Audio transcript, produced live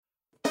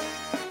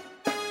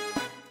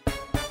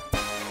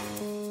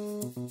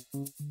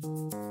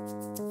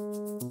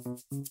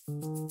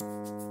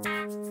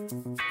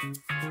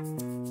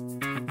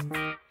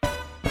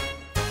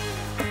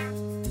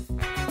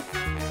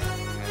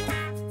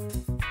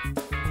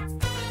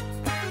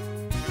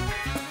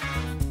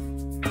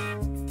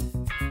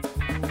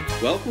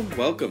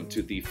Welcome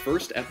to the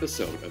first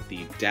episode of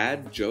the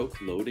Dad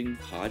Joke Loading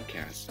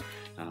Podcast.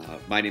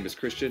 My name is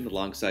Christian,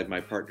 alongside my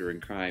partner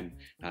in crime,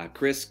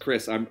 Chris.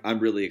 Chris, I'm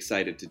really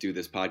excited to do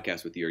this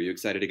podcast with you. Are you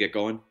excited to get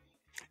going?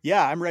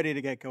 Yeah, I'm ready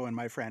to get going,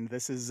 my friend.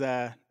 This is,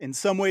 in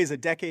some ways, a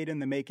decade in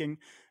the making,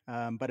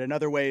 but in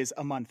other ways,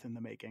 a month in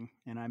the making.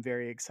 And I'm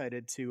very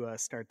excited to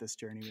start this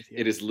journey with you.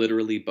 It is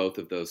literally both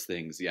of those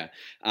things, yeah.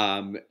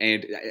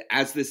 And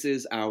as this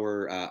is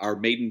our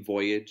maiden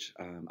voyage,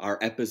 our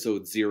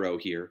episode 0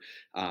 here,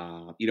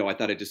 I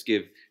thought I'd just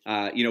give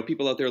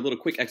people out there a little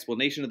quick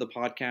explanation of the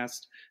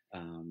podcast.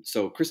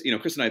 So Chris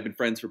and I have been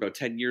friends for about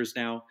 10 years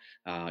now.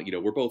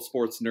 We're both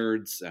sports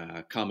nerds,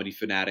 comedy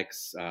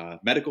fanatics,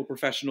 medical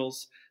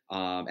professionals.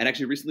 And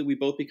actually, recently we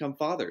both become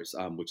fathers,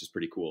 which is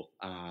pretty cool.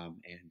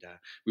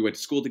 We went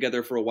to school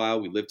together for a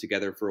while. We lived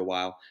together for a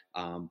while.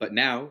 But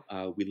now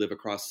we live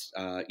across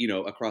an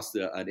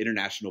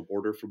international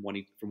border from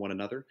one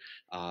another.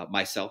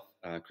 Myself,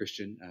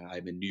 Christian,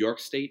 I'm in New York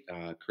State.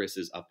 Chris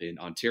is up in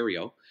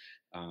Ontario.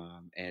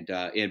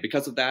 And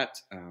because of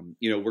that,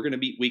 we're going to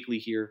meet weekly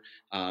here,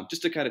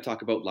 just to kind of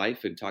talk about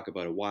life and talk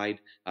about a wide,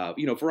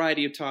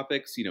 variety of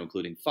topics,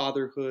 including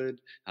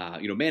fatherhood,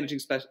 managing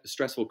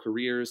stressful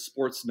careers,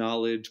 sports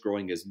knowledge,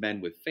 growing as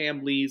men with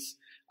families,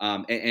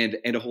 and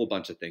a whole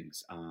bunch of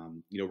things.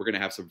 We're going to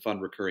have some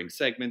fun recurring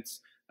segments,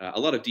 a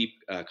lot of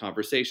deep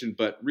conversation,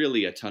 but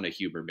really a ton of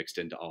humor mixed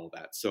into all of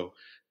that. So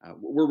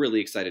we're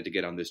really excited to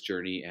get on this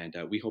journey, and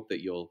we hope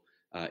that you'll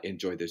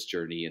enjoy this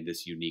journey and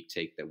this unique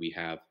take that we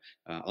have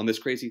on this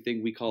crazy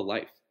thing we call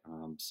life.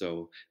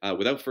 So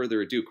without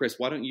further ado, Chris,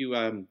 why don't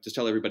you just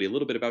tell everybody a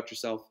little bit about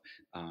yourself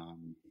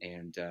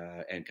and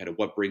kind of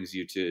what brings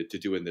you to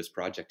doing this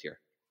project here?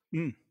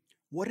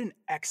 What an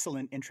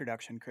excellent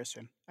introduction,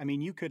 Christian. I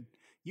mean, you could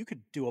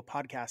do a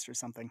podcast or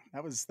something.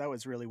 That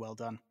was really well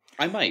done.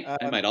 I might.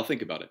 I'll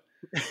think about it.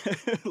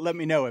 Let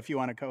me know if you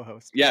want to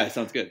co-host. Yeah,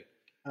 sounds good.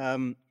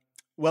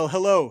 Well,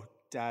 hello,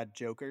 Dad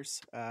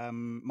Jokers.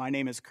 My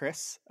name is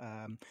Chris.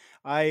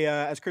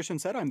 As Christian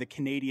said, I'm the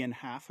Canadian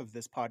half of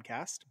this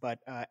podcast, but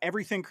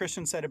everything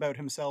Christian said about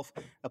himself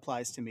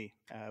applies to me.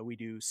 We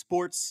do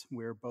sports.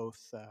 We're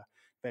both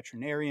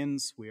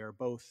veterinarians. We are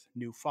both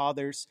new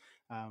fathers.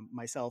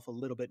 Myself a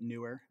little bit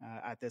newer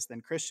at this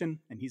than Christian,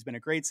 and he's been a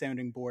great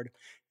sounding board.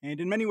 And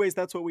in many ways,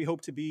 that's what we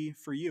hope to be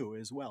for you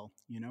as well.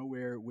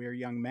 We're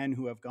young men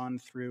who have gone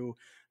through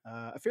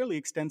a fairly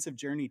extensive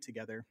journey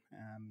together.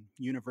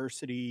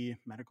 University,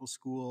 medical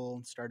school,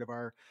 the start of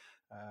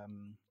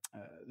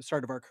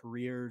our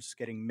careers,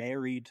 getting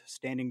married,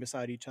 standing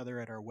beside each other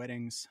at our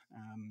weddings,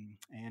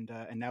 and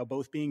now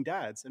both being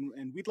dads.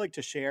 And we'd like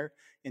to share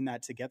in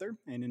that together.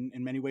 And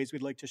in many ways,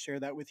 we'd like to share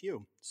that with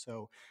you.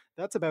 So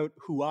that's about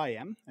who I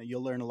am.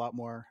 You'll learn a lot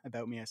more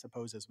about me, I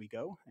suppose, as we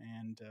go.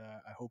 And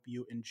I hope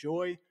you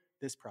enjoy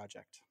this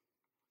project.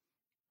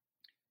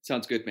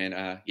 Sounds good,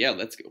 man.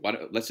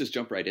 Let's just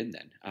jump right in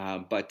then.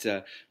 But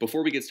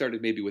before we get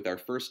started, maybe with our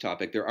first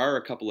topic, there are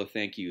a couple of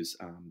thank yous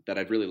that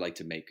I'd really like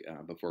to make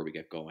before we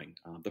get going.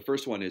 The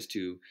first one is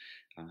to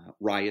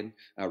Ryan.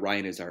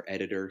 Ryan is our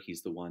editor.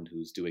 He's the one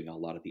who's doing a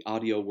lot of the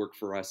audio work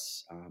for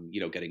us,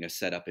 getting us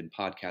set up in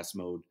podcast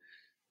mode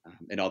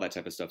and all that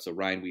type of stuff. So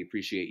Ryan, we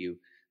appreciate you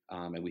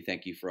and we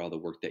thank you for all the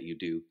work that you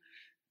do.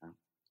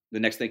 The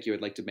next thank you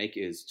I'd like to make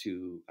is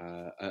to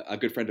a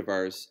good friend of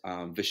ours,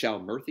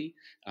 Vishal Murthy.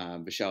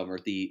 Vishal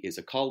Murthy is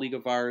a colleague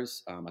of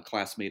ours, a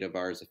classmate of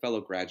ours, a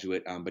fellow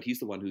graduate, but he's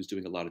the one who's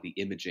doing a lot of the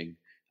imaging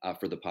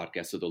for the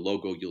podcast. So the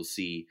logo you'll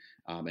see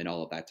and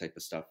all of that type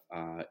of stuff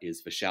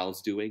is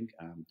Vishal's doing.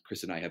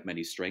 Chris and I have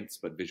many strengths,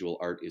 but visual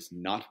art is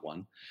not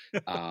one.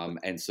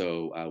 And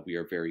so we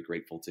are very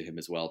grateful to him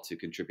as well to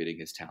contributing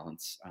his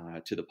talents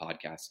to the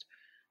podcast.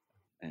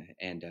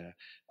 And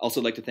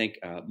also like to thank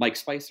Mike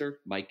Spicer.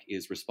 Mike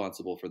is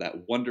responsible for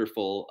that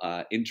wonderful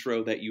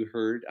intro that you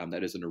heard.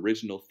 That is an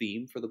original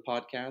theme for the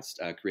podcast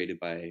created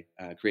by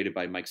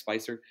Mike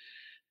Spicer.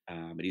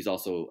 And he's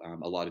also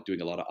doing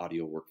a lot of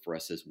audio work for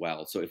us as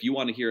well. So if you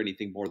want to hear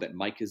anything more that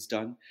Mike has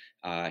done,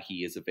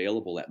 he is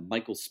available at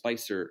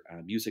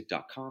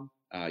michaelspicermusic.com.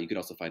 You can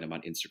also find him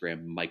on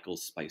Instagram, Michael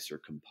Spicer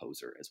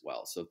Composer as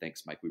well. So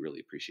thanks, Mike. We really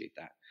appreciate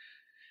that.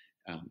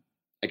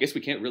 I guess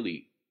we can't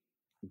really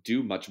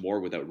do much more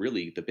without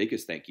really the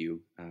biggest thank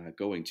you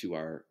going to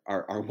our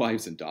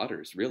wives and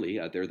daughters. Really,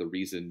 they're the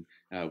reason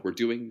we're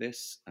doing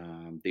this.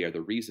 They are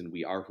the reason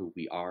we are who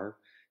we are,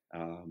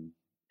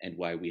 and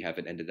why we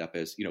haven't ended up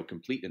as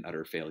complete and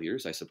utter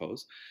failures, I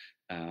suppose.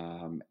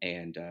 And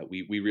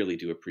we really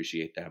do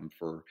appreciate them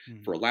for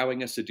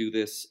allowing us to do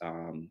this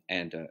and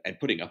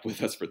putting up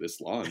with us for this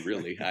long.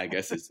 Really, I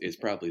guess is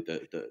probably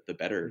the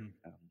better.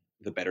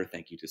 The better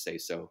thank you to say.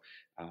 So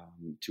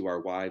to our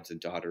wives and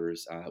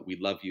daughters, we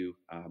love you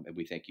and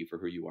we thank you for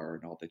who you are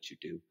and all that you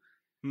do.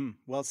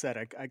 Well said.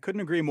 I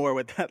couldn't agree more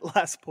with that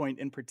last point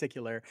in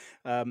particular.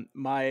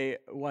 My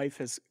wife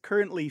is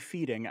currently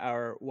feeding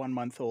our 1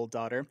 month old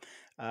daughter.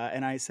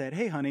 And I said,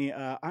 "Hey, honey,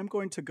 I'm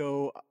going to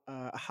go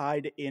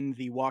hide in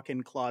the walk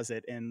in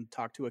closet and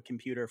talk to a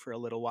computer for a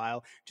little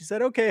while." She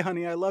said, "Okay,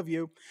 honey, I love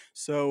you."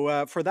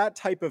 So, for that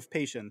type of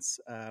patience,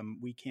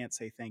 we can't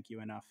say thank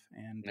you enough.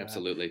 And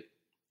Absolutely.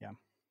 yeah.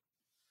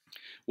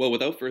 Well,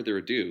 without further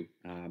ado,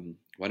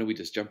 why don't we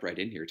just jump right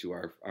in here to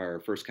our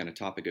first kind of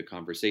topic of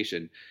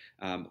conversation,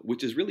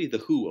 which is really the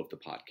who of the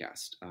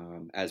podcast.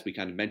 As we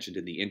kind of mentioned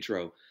in the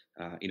intro,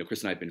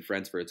 Chris and I have been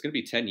friends for, it's going to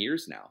be 10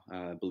 years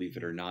now, believe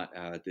it or Mm,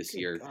 not, this Good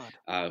year, God.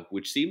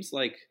 which it seems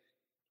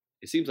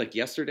like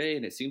yesterday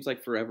and it seems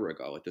like forever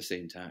ago at the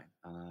same time.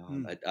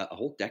 Mm. A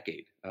whole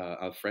decade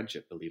of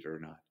friendship, believe it or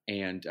not.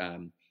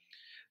 And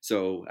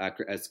so,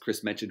 as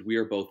Chris mentioned, we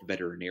are both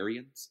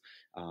veterinarians,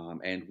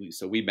 and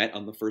we met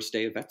on the first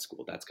day of vet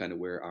school. That's kind of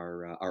where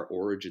our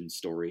origin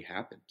story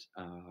happened.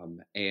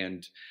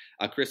 And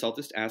Chris, I'll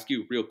just ask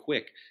you real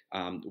quick: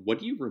 what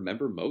do you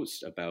remember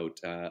most about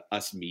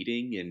us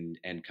meeting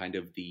and kind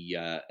of the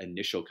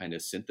initial kind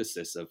of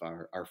synthesis of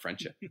our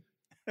friendship?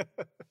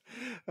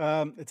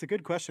 It's a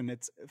good question.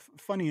 It's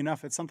funny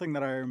enough, it's something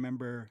that I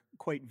remember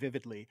quite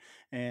vividly.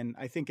 And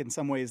I think in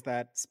some ways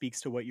that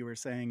speaks to what you were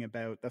saying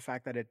about the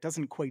fact that it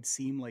doesn't quite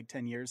seem like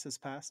 10 years has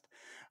passed.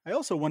 I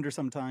also wonder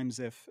sometimes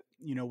if,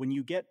 when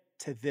you get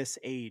to this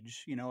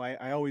age,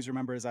 I always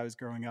remember as I was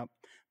growing up,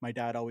 my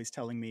dad always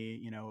telling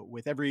me,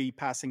 with every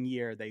passing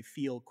year, they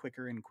feel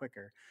quicker and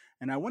quicker.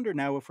 And I wonder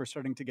now if we're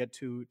starting to get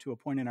to a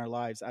point in our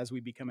lives as we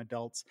become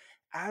adults,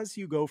 as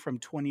you go from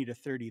 20 to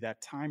 30,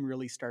 that time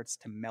really starts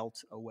to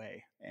melt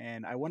away.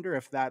 And I wonder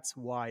if that's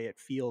why it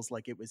feels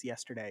like it was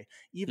yesterday,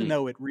 even Hmm.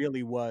 though it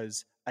really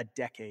was a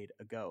decade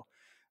ago.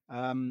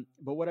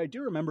 But what I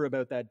do remember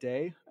about that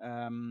day,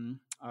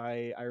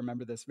 I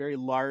remember this very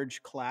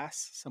large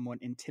class, somewhat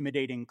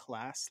intimidating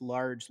class,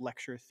 large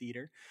lecture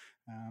theater,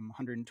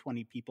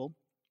 120 people.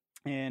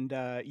 And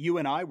you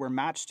and I were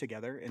matched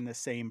together in the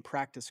same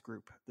practice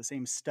group, the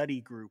same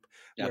study group,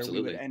 where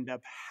we would Absolutely. end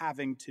up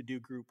having to do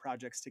group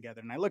projects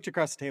together. And I looked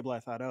across the table, I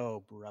thought,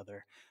 "Oh,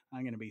 brother,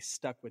 I'm going to be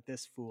stuck with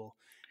this fool."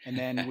 And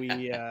then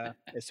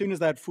as soon as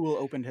that fool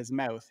opened his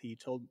mouth, he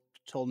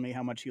told me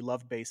how much he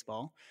loved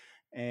baseball.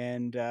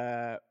 And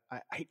I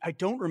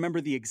don't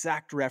remember the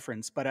exact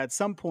reference, but at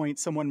some point,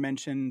 someone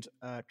mentioned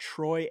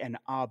Troy and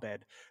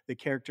Abed, the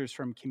characters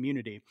from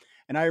Community.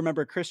 And I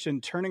remember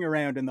Christian turning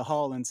around in the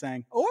hall and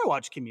saying, "Oh, I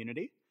watch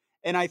Community."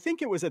 And I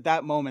think it was at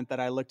that moment that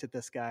I looked at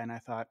this guy and I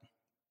thought,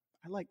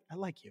 I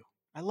like you.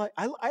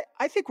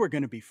 I think we're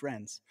going to be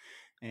friends.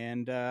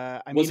 And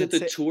I Was mean, it the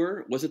it's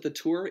tour? Was it the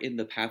tour in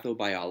the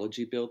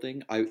pathobiology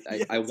building? I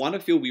yes, want to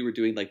feel we were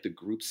doing like the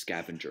group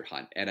scavenger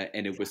hunt, and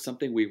it yeah. was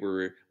something we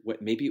were.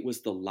 What maybe it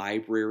was the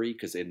library,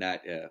 because in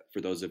that, for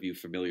those of you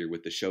familiar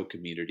with the show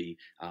Community,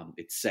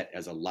 it's set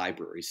as a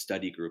library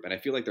study group, and I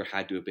feel like there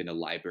had to have been a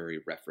library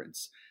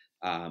reference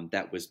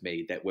that was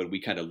made. That when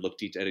we kind of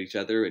looked at each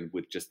other and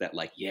with just that,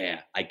 like,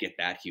 yeah, I get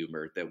that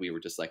humor. That we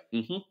were just like,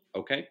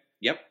 okay,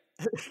 yep,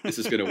 this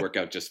is going to work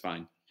out just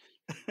fine.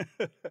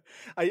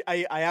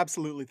 I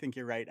absolutely think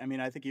you're right. I mean,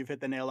 I think you've hit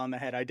the nail on the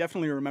head. I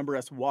definitely remember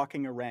us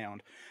walking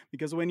around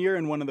because when you're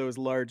in one of those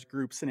large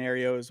group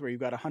scenarios where you've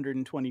got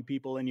 120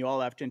 people and you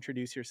all have to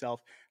introduce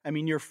yourself, I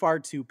mean, you're far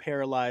too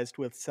paralyzed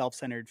with self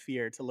centered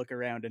fear to look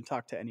around and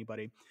talk to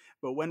anybody.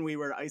 But when we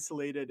were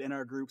isolated in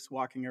our groups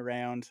walking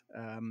around,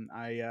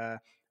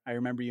 I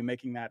remember you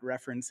making that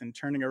reference and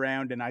turning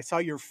around, and I saw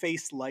your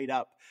face light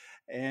up.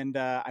 And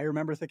I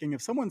remember thinking,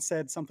 if someone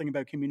said something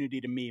about Community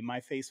to me, my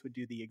face would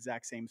do the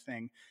exact same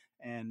thing.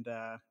 And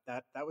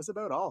that was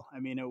about all. I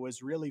mean, it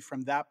was really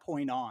from that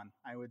point on,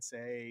 I would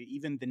say,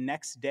 even the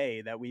next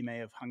day that we may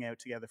have hung out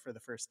together for the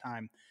first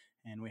time,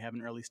 and we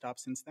haven't really stopped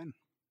since then.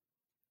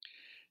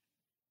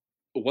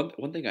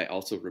 One thing I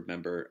also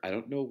remember, I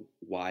don't know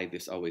why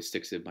this always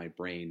sticks in my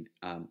brain,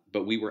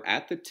 but we were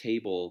at the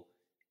table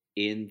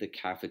in the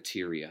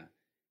cafeteria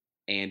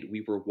and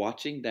we were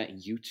watching that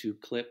YouTube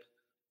clip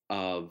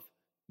of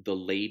the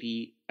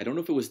lady. I don't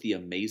know if it was The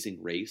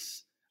Amazing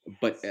Race,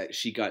 but Yes.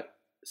 she got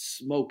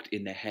smoked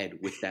in the head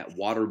with that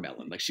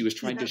watermelon. Like she was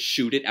trying to Yes.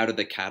 shoot it out of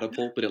the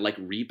catapult, but it like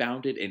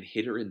rebounded and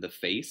hit her in the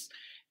face.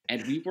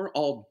 And we were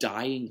all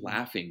dying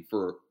laughing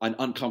for an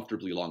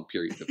uncomfortably long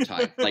period of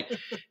time. Like,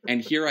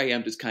 and here I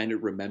am just kind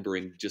of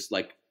remembering just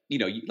like,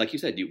 like you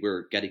said,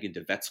 we're getting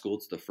into vet school.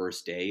 It's the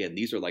first day, and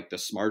these are like the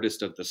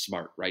smartest of the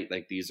smart, right?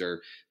 Like these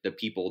are the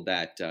people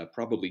that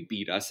probably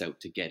beat us out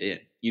to get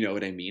in. You know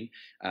what I mean?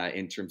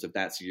 In terms of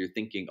that. So you're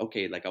thinking,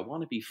 okay, like I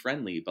want to be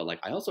friendly, but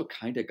like I also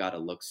kind of got to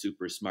look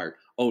super smart.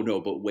 Oh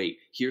no, but wait,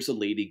 here's a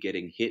lady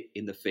getting hit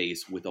in the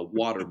face with a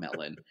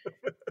watermelon,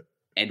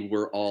 and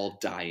we're all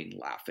dying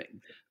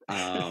laughing.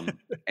 And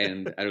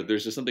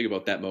there's just something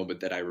about that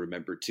moment that I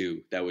remember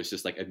too. That was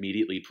just like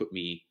immediately put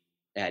me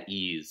at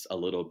ease a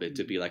little bit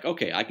to be like,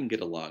 okay, I can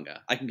get along.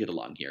 I can get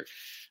along here.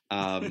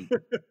 Um,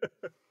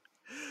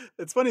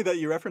 It's funny that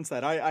you referenced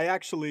that. I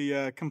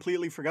actually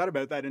completely forgot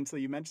about that until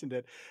you mentioned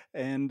it.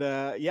 And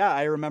yeah,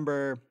 I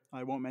remember,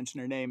 I won't mention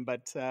her name,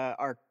 but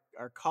our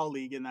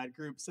colleague in that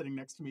group sitting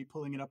next to me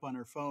pulling it up on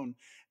her phone.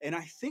 And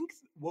I think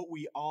what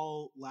we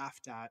all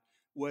laughed at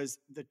was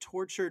the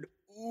tortured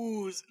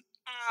oohs and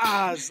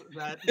ahs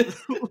that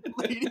the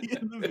lady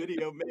in the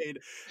video made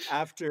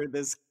after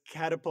this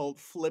catapult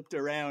flipped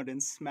around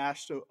and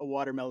smashed a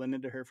watermelon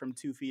into her from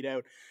 2 feet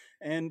out.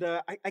 And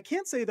I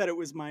can't say that it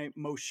was my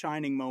most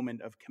shining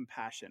moment of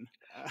compassion.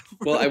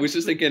 Well, I was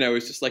just thinking, I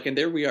was just like, and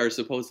there we are,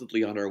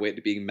 supposedly on our way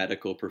to being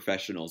medical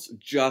professionals,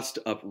 just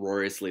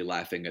uproariously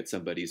laughing at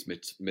somebody's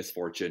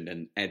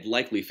misfortune and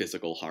likely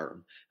physical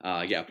harm.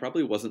 Yeah,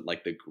 probably wasn't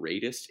like the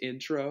greatest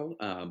intro,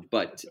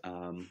 but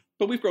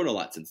we've grown a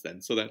lot since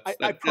then, so I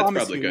that's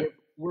promise probably you, good.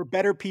 we're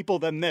better people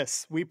than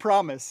this. We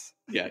promise.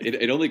 Yeah,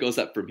 it only goes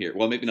up from here.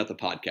 Well, maybe not the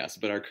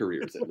podcast, but our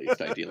careers at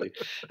least, ideally.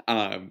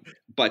 Um,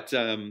 but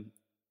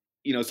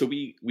so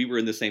we were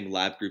in the same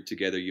lab group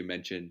together. You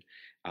mentioned,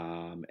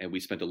 and we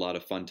spent a lot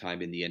of fun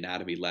time in the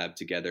anatomy lab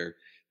together.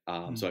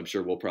 Hmm. So I'm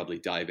sure we'll probably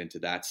dive into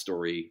that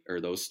story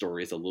or those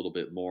stories a little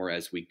bit more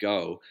as we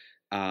go.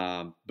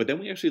 But then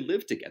we actually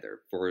lived together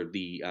for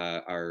the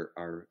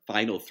our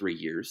final 3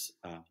 years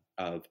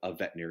of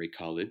veterinary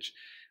college,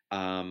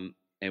 and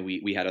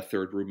we had a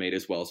third roommate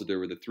as well. So there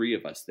were the three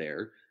of us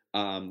there.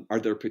 Are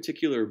there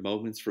particular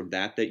moments from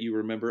that you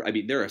remember? I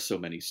mean, there are so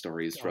many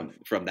stories God.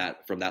 from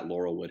that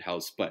Laurelwood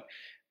house, but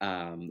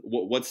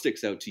what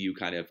sticks out to you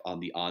kind of on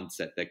the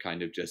onset that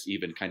kind of just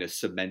even kind of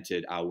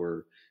cemented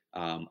our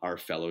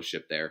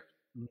fellowship there?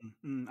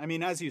 I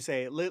mean, as you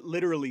say,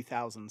 literally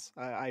thousands.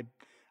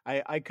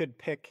 I could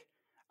pick.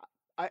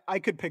 I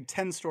could pick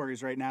 10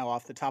 stories right now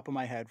off the top of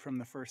my head from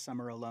the first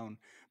summer alone.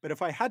 But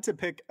if I had to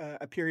pick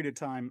a period of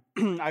time,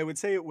 I would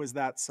say it was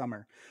that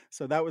summer.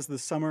 So that was the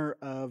summer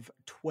of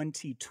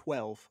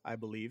 2012, I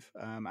believe.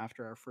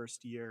 After our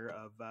first year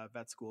of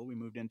vet school, we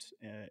moved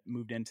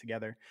in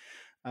together.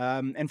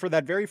 And for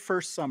that very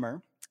first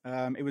summer,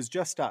 it was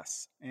just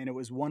us. And it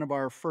was one of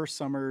our first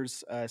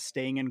summers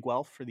staying in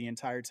Guelph for the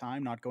entire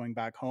time, not going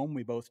back home.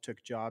 We both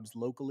took jobs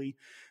locally.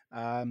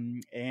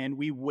 And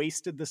we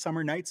wasted the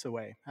summer nights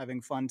away,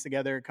 having fun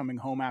together, coming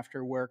home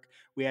after work.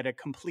 We had a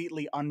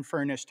completely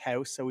unfurnished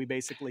house. So we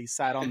basically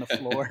sat on the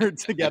floor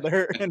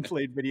together and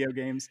played video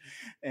games.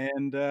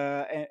 And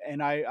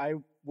I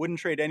wouldn't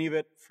trade any of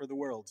it for the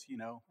world.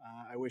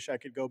 I wish I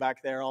could go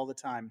back there all the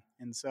time.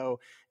 And so,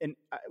 and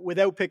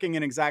without picking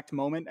an exact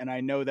moment, and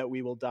I know that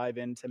we will dive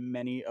into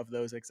many of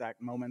those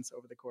exact moments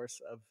over the course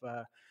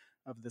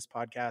of this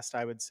podcast,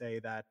 I would say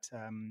that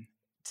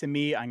to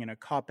me, I'm going to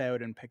cop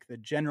out and pick the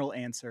general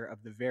answer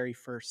of the very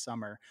first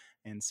summer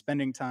and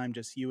spending time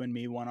just you and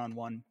me one on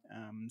one.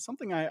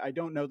 Something I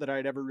don't know that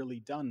I'd ever really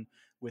done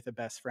with a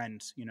best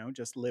friend.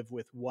 Just live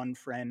with one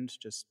friend,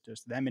 just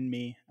them and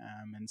me,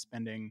 and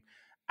spending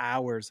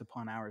hours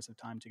upon hours of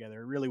time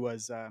together. It really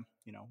was,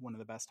 one of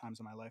the best times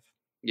of my life.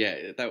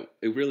 Yeah, that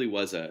it really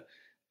was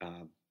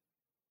um,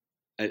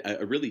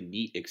 a really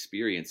neat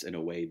experience in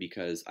a way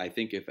because I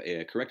think if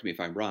correct me if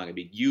I'm wrong. I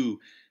mean, you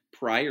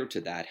prior to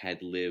that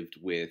had lived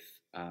with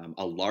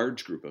a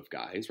large group of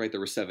guys, right? There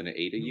were 7 to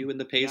 8 of Mm. you in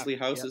the Yeah, Paisley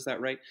house, yeah. is that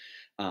right?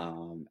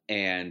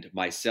 And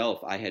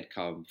myself, I had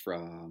come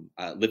from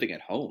living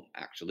at home.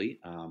 Actually,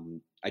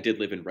 I did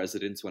live in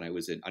residence when I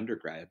was in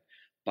undergrad,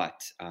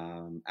 but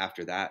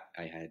after that,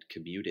 I had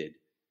commuted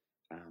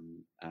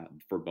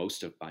for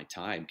most of my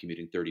time,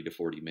 commuting 30 to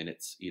 40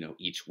 minutes,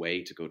 each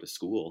way to go to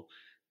school,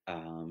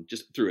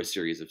 just through a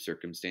series of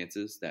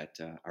circumstances that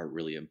are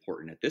really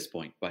important at this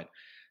point. But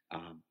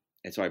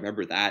and so I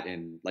remember that,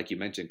 and like you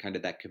mentioned, kind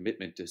of that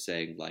commitment to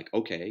saying, like,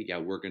 okay, yeah,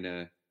 we're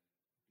gonna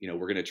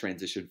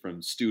transition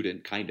from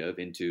student kind of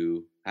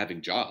into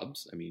having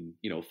jobs. I mean,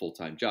 full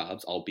time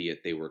jobs,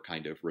 albeit they were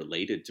kind of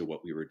related to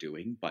what we were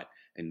doing, but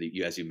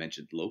as you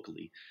mentioned,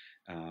 locally.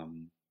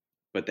 Um,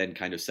 but then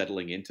kind of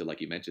settling into,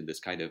 like you mentioned, this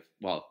kind of,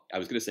 well, I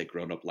was going to say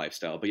grown up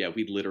lifestyle, but yeah,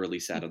 we literally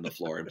sat on the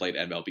floor and played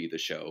MLB The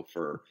Show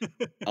for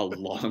a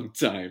long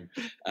time,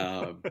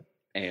 um,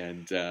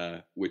 and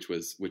which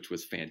was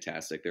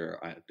fantastic. There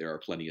are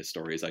plenty of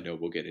stories I know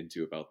we'll get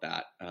into about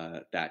that.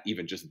 That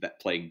even just that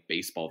playing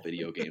baseball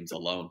video games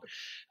alone,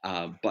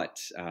 but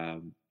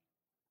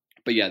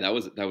yeah, that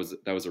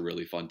was a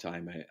really fun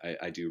time.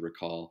 I do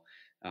recall,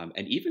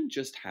 and even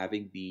just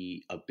having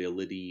the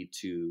ability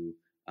to,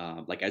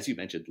 like as you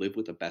mentioned, live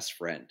with a best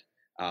friend,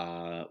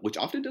 which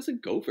often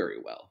doesn't go very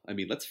well. I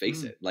mean, let's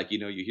face Mm. it. Like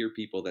you hear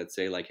people that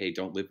say like, "Hey,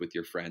 don't live with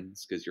your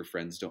friends because your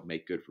friends don't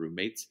make good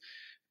roommates."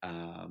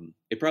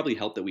 It probably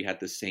helped that we had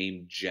the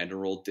same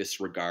general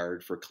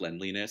disregard for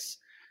cleanliness.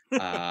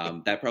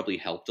 That probably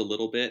helped a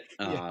little bit,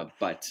 Yeah.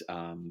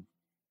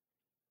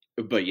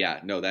 but yeah,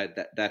 no,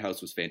 that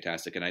house was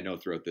fantastic, and I know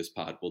throughout this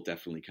pod we'll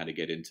definitely kind of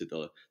get into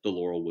the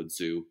Laurelwood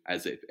Zoo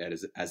as it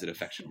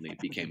affectionately As it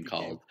became became.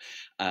 called,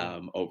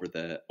 Yeah. over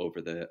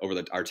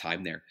the our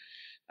time there.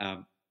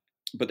 Um,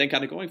 but then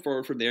kind of going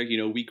forward from there,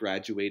 we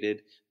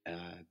graduated,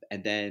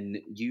 and then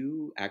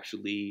you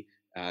actually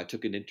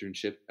took an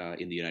internship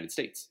in the United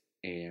States.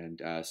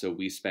 and so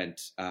we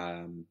spent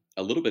a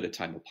little bit of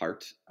time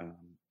apart.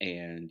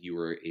 And you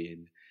were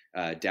in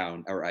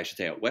down, or I should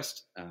say, out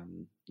west,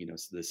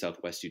 the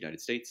Southwest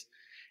United States,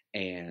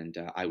 and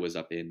I was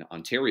up in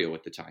Ontario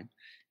at the time.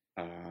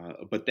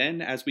 But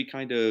then, as we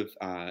kind of,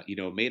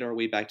 made our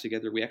way back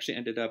together, we actually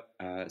ended up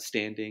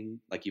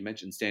standing, like you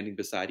mentioned, standing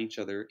beside each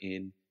other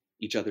in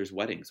each other's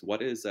weddings.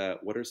 What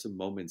are some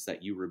moments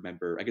that you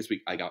remember? I guess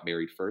I got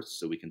married first,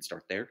 so we can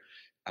start there.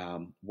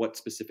 What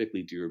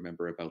specifically do you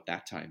remember about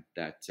that time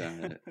that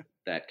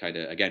that kind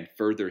of again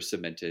further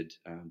cemented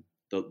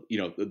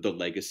the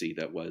legacy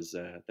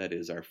that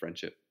is our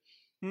friendship?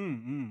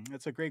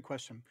 That's a great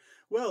question.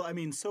 Well, I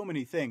mean, so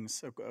many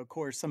things. Of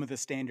course, some of the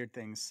standard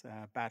things: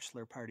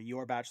 bachelor party,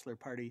 your bachelor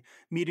party,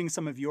 meeting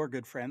some of your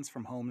good friends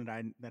from home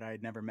that I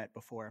had never met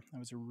before. That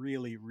was a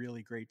really,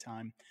 really great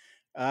time.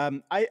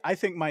 I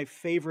think my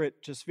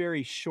favorite, just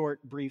very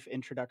short, brief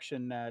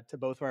introduction to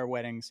both of our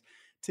weddings,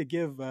 to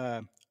give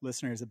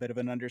listeners a bit of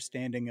an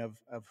understanding of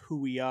who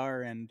we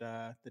are and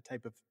the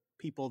type of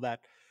people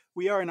that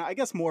we are, and I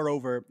guess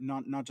moreover,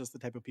 not just the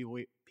type of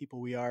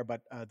people we are,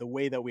 but the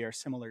way that we are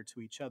similar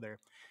to each other,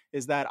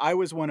 is that I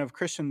was one of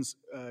Christian's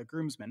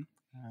groomsmen,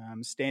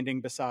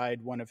 standing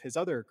beside one of his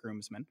other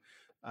groomsmen,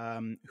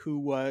 who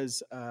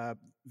was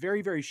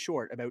very, very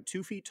short, about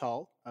 2 feet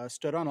tall,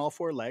 stood on all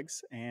four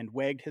legs, and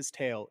wagged his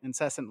tail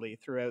incessantly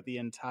throughout the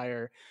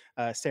entire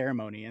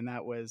ceremony. And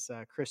that was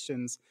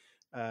Christian's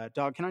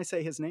dog. Can I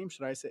say his name?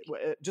 Should I say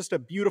just a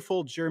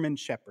beautiful German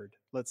Shepherd?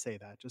 Let's say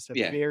that. Just a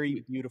Yeah,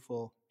 very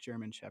beautiful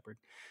German Shepherd.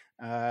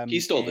 he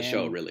stole the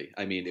show, And really.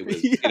 I mean, it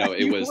was, yeah,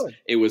 he would.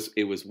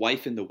 it was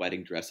wife in the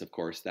wedding dress, of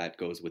course, that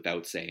goes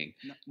without saying.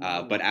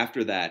 Number But one.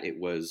 after that, it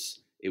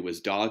was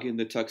dog in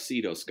the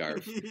tuxedo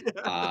scarf,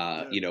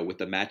 Yeah. with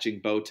the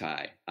matching bow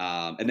tie.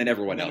 And then And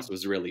everyone then else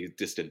was really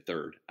distant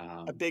third.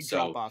 a big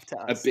drop So off to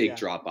a us. big Yeah.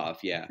 drop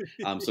off, yeah.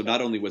 So Yeah.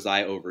 not only was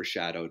I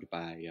overshadowed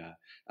by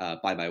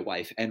my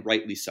wife, and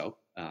rightly so,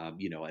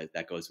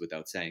 that goes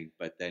without saying.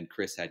 But then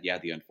Chris had, yeah,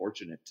 the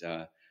unfortunate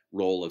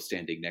role of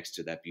standing next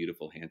to that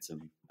beautiful,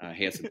 handsome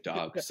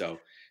dog. So,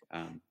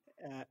 um,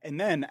 And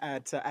then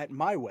at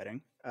my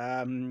wedding,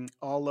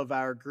 all of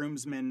our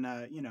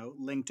groomsmen,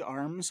 linked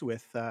arms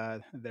with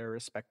their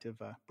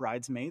respective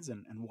bridesmaids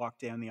and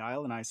walked down the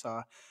aisle. And I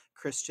saw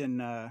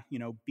Christian,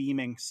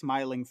 beaming,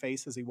 smiling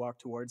face as he walked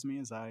towards me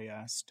as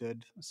I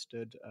stood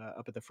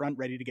up at the front,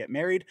 ready to get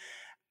married,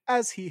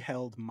 as he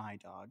held my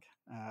dog,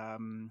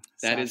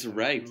 that is Sasha,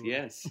 right. who,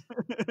 Yes.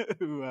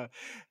 who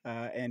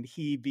and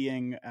he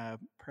being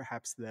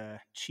perhaps the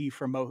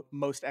chief or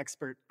most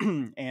expert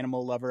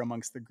animal lover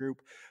amongst the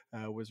group,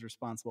 was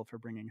responsible for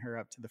bringing her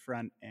up to the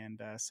front,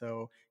 and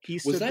so he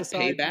Was stood that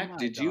beside payback?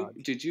 my dog.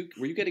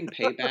 Were you getting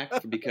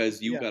payback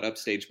because you Yeah. got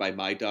upstaged by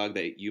my dog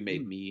that you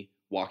made Mm. me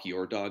walk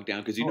your dog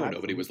down? Because Oh,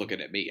 nobody was absolutely,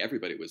 looking at me;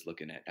 everybody was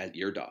looking at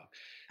your dog.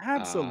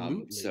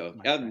 absolutely,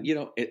 my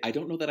friend. I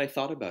don't know that I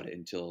thought about it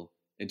until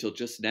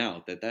just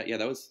now. That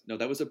was no,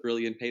 that was a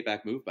brilliant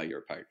payback move by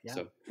your part. Yeah.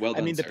 So well I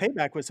done, mean, the sir.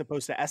 payback was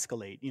supposed to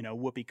escalate,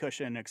 whoopee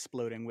cushion,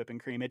 exploding whipping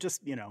cream. It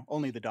just,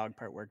 only the dog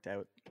part worked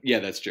out. Yeah,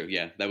 that's true.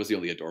 Yeah, that was the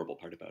only adorable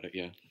part about it.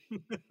 Yeah.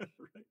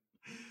 Right.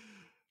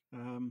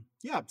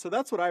 Yeah, so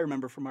that's what I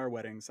remember from our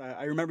weddings.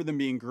 I remember them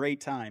being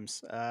great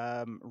times,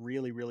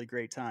 really, really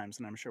great times,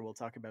 and I'm sure we'll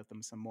talk about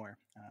them some more.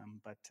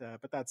 But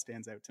that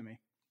stands out to me.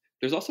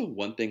 There's also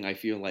one thing I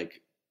feel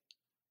like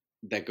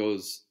that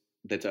goes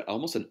that's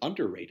almost an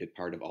underrated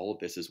part of all of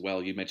this as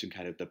well. You mentioned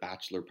kind of the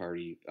bachelor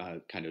party,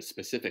 kind of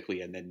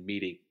specifically, and then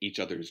meeting each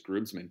other's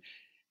groomsmen.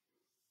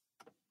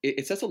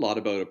 It says a lot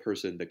about a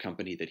person, the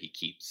company that he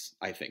keeps,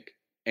 I think.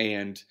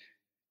 And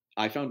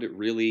I found it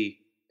really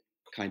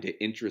kind of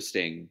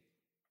interesting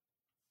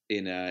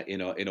in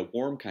a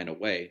warm kind of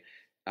way.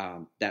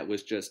 That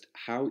was just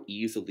how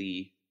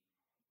easily,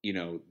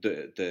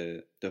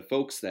 the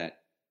folks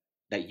that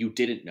you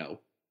didn't know,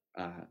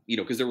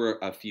 because there were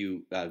a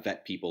few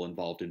vet people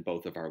involved in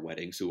both of our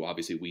weddings who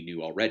obviously we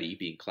knew already,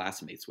 being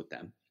classmates with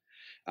them,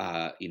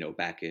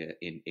 back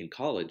in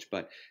college.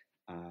 But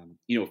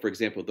for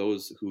example,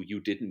 those who you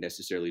didn't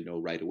necessarily know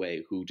right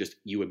away, who just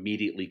you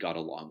immediately got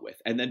along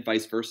with, and then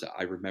vice versa.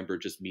 I remember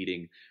just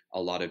meeting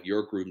a lot of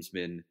your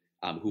groomsmen,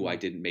 who I Mm.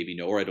 didn't maybe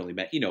know, or I'd only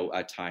met,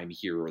 a time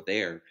here or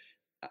there,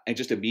 and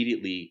just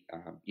immediately,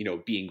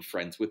 being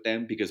friends with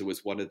them because it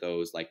was one of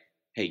those like,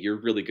 hey,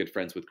 you're really good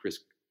friends with Chris,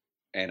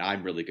 and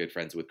I'm really good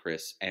friends with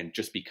Chris, and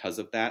just because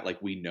of that,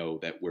 like we know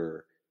that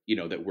we're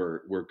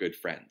good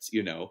friends,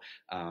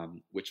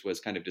 which was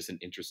kind of just an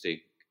interesting,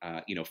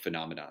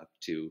 phenomena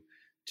to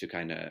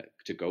kind of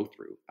to go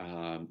through,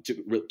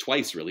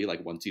 twice really,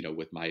 like once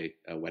with my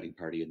wedding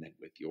party and then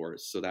with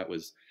yours. So that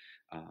was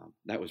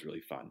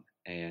really fun.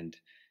 And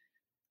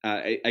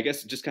I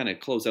guess just kind of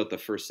close out the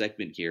first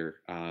segment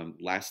here.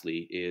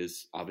 Lastly,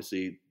 is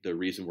obviously the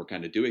reason we're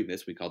kind of doing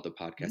this. We called the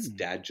podcast Mm.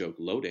 "Dad Joke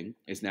Loading."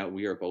 Is now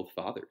we are both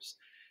fathers,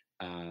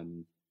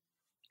 um,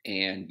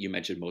 and you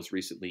mentioned most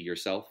recently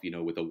yourself.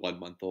 With a 1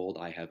 month old,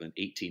 I have an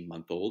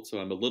 18-month old, so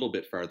I'm a little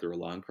bit farther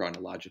along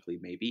chronologically,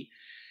 maybe.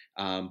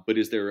 But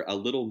is there a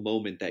little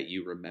moment that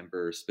you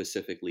remember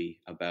specifically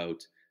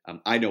about?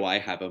 I know I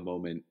have a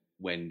moment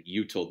when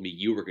you told me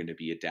you were going to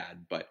be a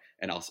dad,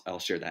 and I'll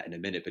share that in a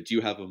minute. But do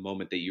you have a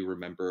moment that you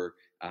remember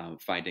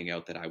finding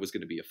out that I was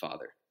going to be a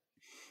father?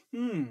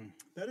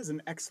 That is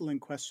an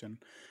excellent question.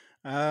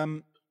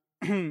 Um,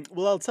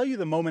 well, I'll tell you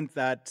the moment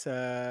that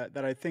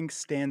I think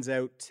stands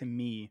out to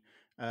me.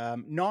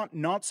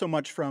 Not so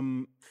much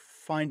from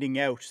finding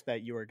out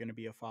that you are going to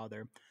be a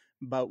father,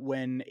 but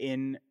when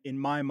in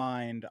my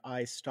mind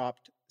I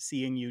stopped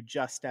seeing you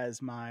just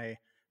as my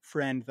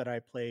friend that I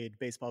played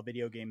baseball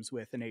video games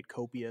with and ate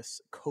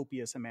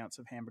copious amounts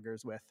of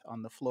hamburgers with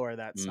on the floor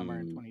that summer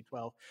in Mm,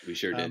 2012, we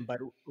sure did. but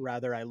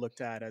rather I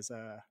looked at as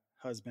a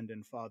husband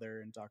and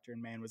father and doctor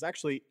and man was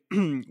actually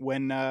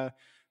when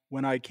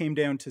I came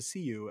down to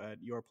see you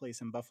at your place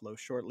in Buffalo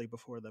shortly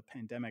before the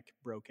pandemic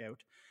broke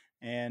out.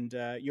 And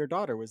your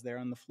daughter was there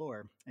on the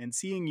floor. And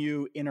seeing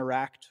you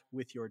interact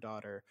with your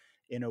daughter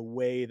in a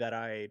way that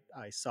I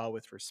saw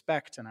with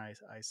respect and I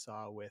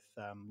saw with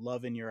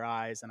love in your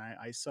eyes, and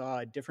I saw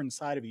a different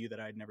side of you that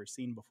I'd never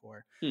seen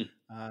before.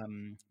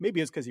 Hmm,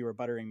 Maybe it's because you were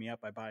buttering me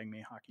up by buying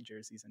me hockey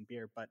jerseys and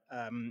beer. But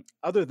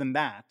other than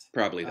that,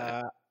 probably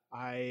that. uh,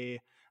 I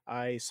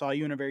I saw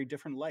you in a very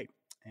different light.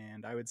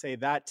 And I would say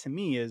that to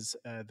me is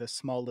the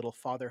small little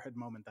fatherhood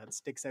moment that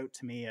sticks out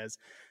to me as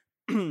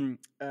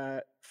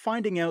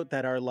finding out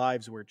that our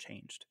lives were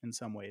changed in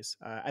some ways.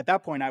 At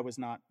that point, I was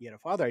not yet a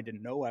father. I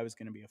didn't know I was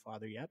going to be a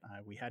father yet.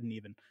 We hadn't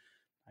even,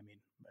 I mean,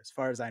 as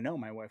far as I know,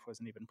 my wife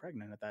wasn't even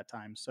pregnant at that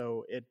time.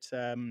 So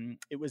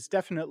it was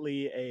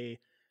definitely a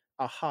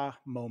aha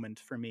moment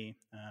for me,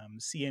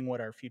 seeing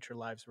what our future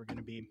lives were going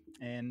to be,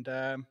 and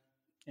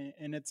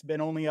it's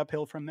been only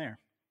uphill from there.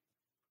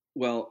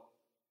 Well,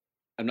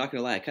 I'm not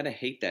gonna lie, I kind of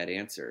hate that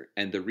answer,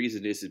 and the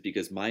reason is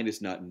because mine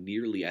is not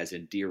nearly as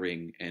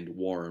endearing and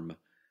warm.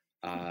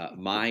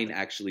 Mine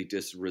actually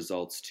just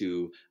results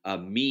to a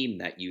meme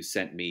that you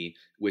sent me,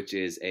 which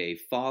is a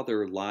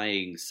father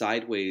lying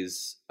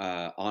sideways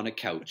on a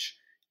couch,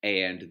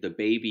 and the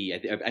baby,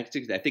 I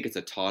think it's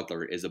a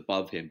toddler, is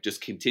above him, just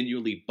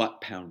continually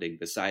butt pounding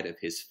the side of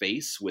his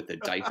face with a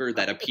diaper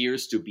that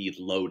appears to be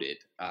loaded,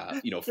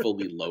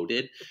 fully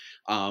loaded.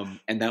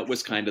 And that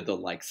was kind of the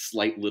like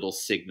slight little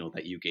signal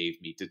that you gave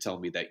me to tell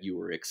me that you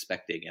were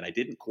expecting, and I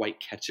didn't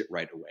quite catch it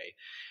right away.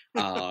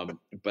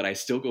 But I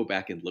still go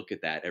back and look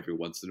at that every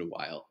once in a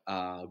while,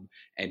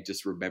 and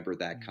just remember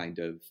that kind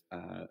of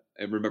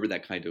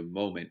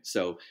moment.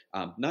 So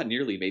not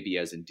nearly maybe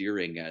as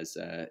endearing as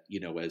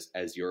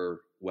as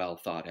your well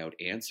thought out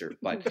answer,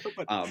 but No,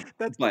 but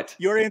that's but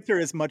your answer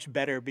is much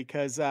better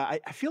because I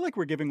feel like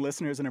we're giving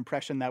listeners an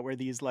impression that we're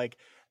these like,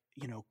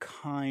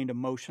 kind,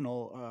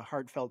 emotional,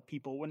 heartfelt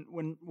people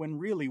when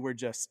really we're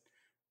just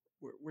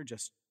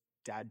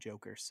dad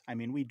jokers. I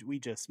mean, we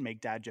just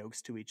make dad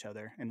jokes to each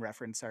other and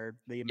reference the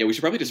yeah, we amount should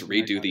of probably just poop in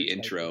our redo the daughter's diaper.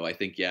 intro. I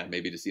think, yeah,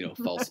 maybe just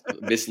false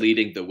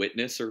misleading the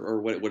witness,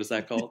 or what is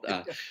that called?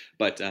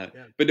 But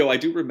Yeah. but no, I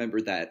do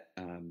remember that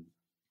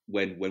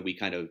when we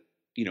kind of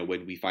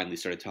when we finally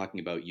started talking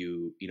about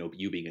you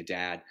being a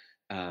dad,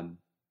 um,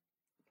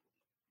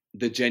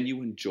 the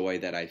genuine joy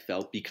that I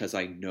felt, because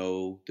I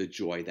know the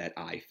joy that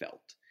I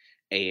felt,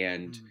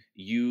 and Mm.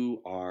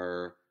 you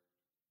are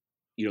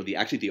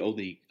the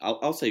only,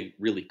 I'll say,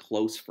 really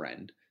close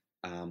friend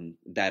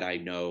that I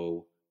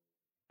know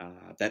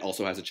that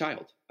also has a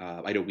child.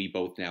 I know we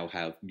both now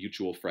have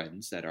mutual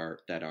friends that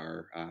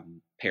are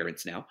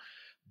parents now,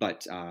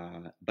 but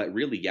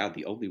really, yeah,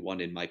 the only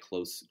one in my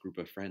close group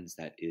of friends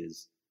that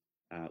is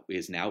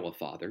now a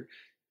father,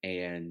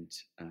 and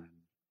um,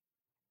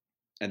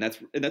 and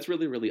that's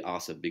really really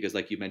awesome, because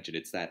like you mentioned,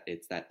 it's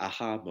that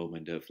aha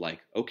moment of like,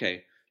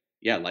 okay,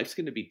 yeah, life's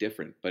going to be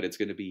different, but it's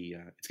going to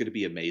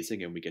be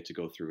amazing, and we get to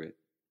go through it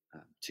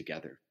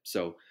together.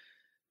 So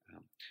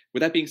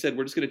with that being said,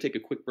 we're just going to take a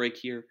quick break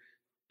here,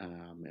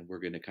 and we're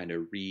going to kind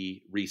of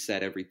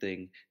reset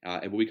everything.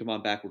 And when we come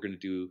on back, we're going to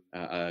do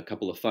a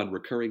couple of fun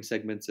recurring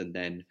segments, and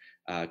then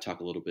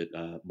talk a little bit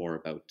more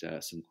about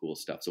some cool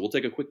stuff. So we'll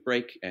take a quick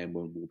break, and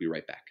we'll be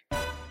right back.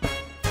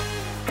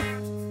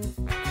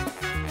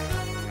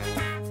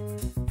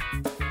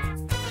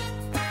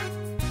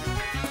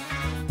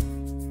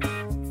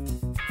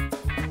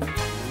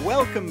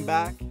 Welcome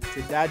back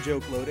to Dad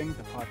Joke Loading,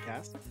 the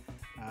podcast.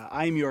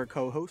 I'm your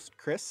co-host,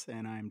 Chris,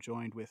 and I'm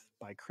joined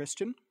by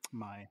Christian,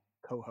 my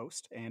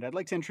co-host. And I'd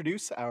like to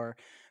introduce our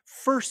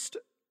first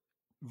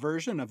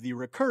version of the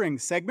recurring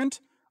segment,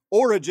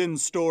 Origin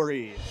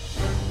Story.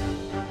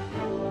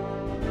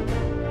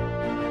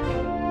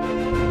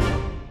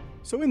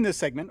 So in this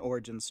segment,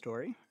 Origin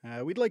Story,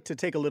 we'd like to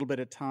take a little bit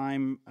of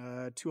time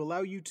to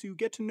allow you to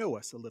get to know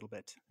us a little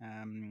bit.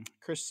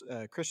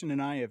 Christian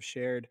and I have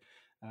shared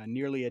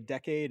nearly a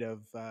decade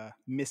of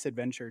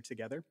misadventure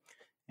together,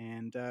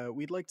 and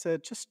we'd like to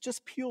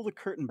just peel the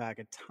curtain back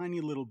a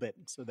tiny little bit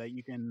so that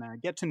you can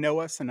get to know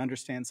us and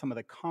understand some of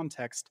the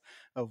context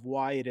of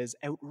why it is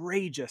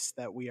outrageous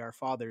that we are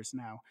fathers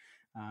now,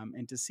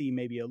 and to see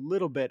maybe a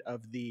little bit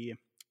of the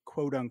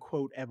quote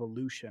unquote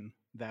evolution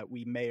that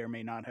we may or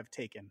may not have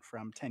taken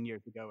from 10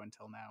 years ago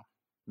until now.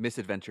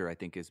 Misadventure, I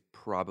think, is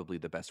probably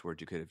the best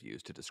word you could have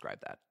used to describe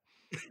that.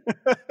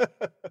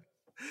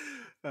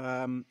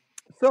 um,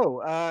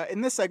 so,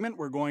 in this segment,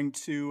 we're going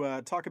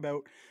to talk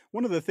about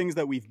one of the things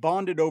that we've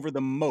bonded over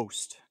the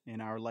most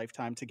in our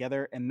lifetime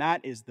together, and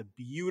that is the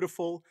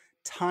beautiful,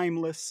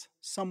 timeless,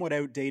 somewhat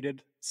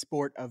outdated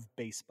sport of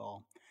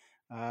baseball.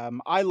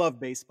 I love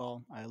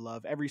baseball. I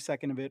love every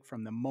second of it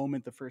from the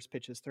moment the first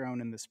pitch is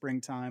thrown in the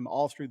springtime,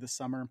 all through the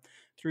summer,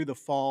 through the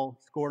fall,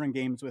 scoring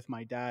games with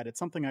my dad. It's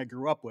something I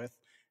grew up with.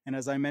 And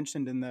as I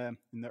mentioned in the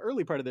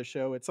early part of the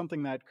show, it's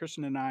something that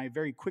Christian and I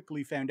very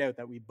quickly found out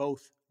that we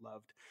both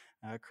loved.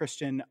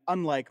 Christian,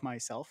 unlike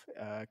myself,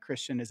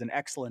 Christian is an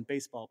excellent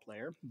baseball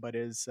player, but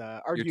is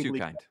You're too arguably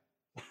kind.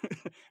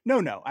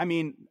 no. I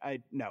mean,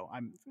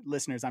 I'm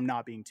listeners. I'm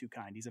not being too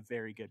kind. He's a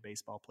very good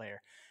baseball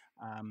player.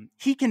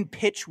 He can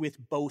pitch with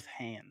both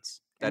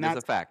hands, and That is a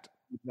that's fact.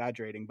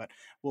 exaggerating, but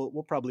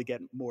we'll probably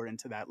get more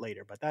into that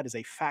later. But that is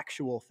a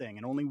factual thing,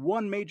 and only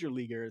one major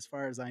leaguer, as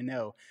far as I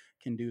know,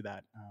 can do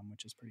that,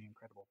 which is pretty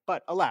incredible.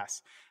 But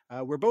alas,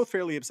 we're both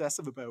fairly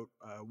obsessive about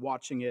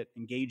watching it,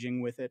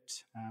 engaging with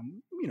it.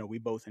 We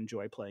both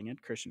enjoy playing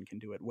it. Christian can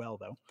do it well,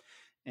 though,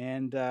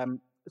 and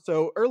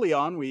so early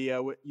on, we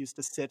used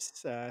to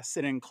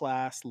sit in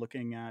class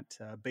looking at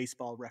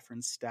baseball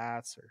reference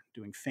stats or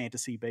doing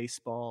fantasy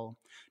baseball,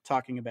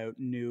 talking about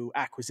new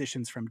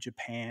acquisitions from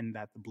Japan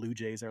that the Blue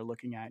Jays are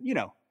looking at.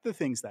 The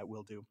things that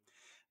we'll do.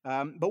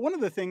 But one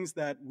of the things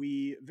that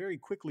we very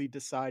quickly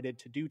decided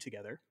to do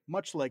together,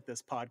 much like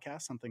this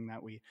podcast, something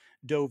that we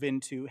dove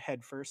into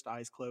headfirst,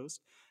 eyes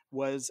closed,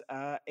 was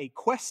a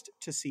quest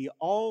to see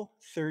all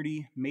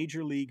 30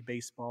 Major League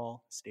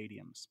Baseball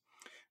stadiums.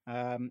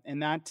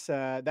 And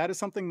that is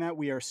something that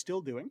we are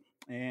still doing,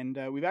 and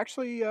we've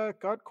actually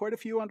got quite a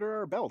few under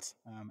our belt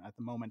at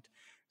the moment.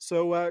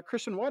 So,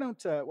 Christian, why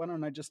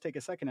don't I just take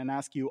a second and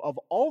ask you, of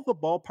all the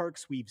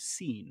ballparks we've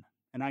seen,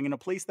 and I'm going to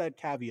place that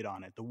caveat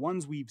on it, the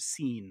ones we've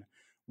seen,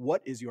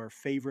 what is your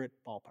favorite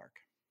ballpark?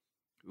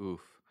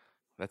 Oof,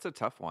 that's a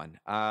tough one.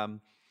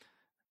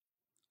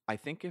 I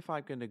think if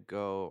I'm gonna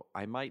go,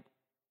 I might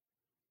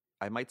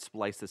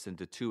splice this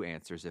into two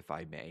answers if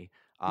I may.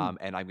 Hmm.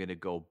 And I'm gonna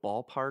go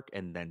ballpark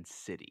and then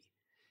city.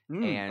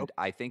 Oh, And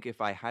I think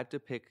if I had to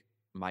pick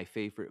my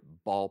favorite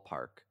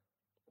ballpark,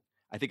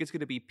 I think it's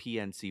gonna be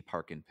PNC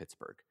Park in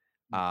Pittsburgh.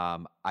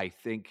 hmm. I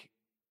think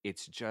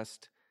it's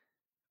just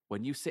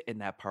when you sit in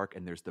that park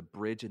and there's the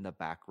bridge in the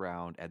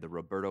background and the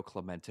Roberto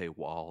Clemente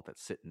wall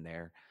that's sitting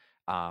there.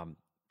 Um,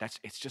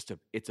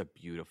 it's a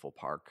beautiful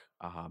park.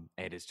 And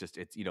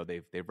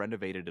they've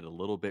renovated it a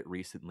little bit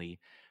recently.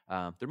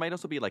 There might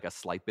also be like a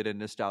slight bit of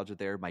nostalgia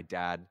there. My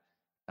dad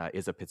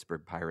is a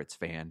Pittsburgh Pirates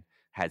fan,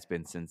 has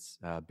been since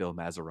Bill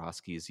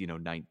Mazeroski's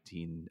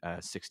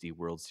 1960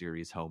 World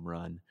Series home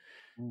run,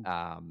 Hmm.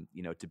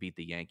 to beat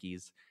the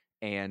Yankees.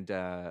 And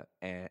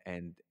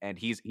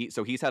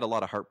he's had a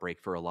lot of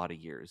heartbreak for a lot of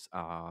years.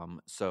 Yeah,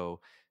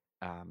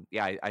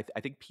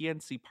 I think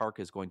PNC Park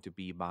is going to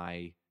be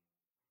my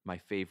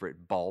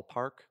favorite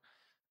ballpark.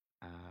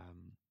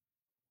 Um,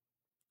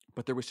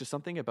 but there was just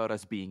something about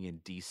us being in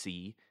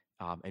DC,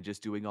 and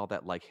just doing all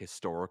that like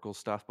historical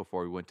stuff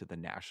before we went to the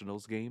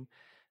Nationals game,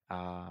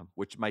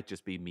 which might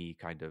just be me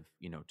kind of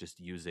just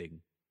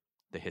using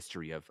the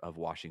history of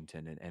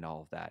Washington and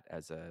all of that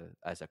as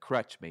a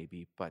crutch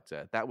maybe. But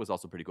that was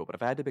also pretty cool. But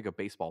if I had to pick a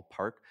baseball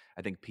park,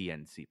 I think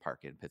PNC Park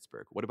in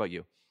Pittsburgh. What about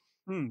you?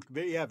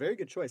 Yeah, very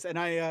good choice. And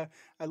I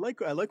like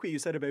what you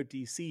said about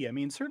DC. I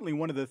mean, certainly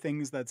one of the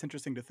things that's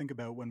interesting to think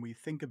about when we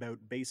think about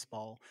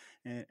baseball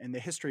and the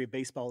history of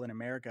baseball in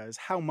America is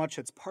how much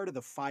it's part of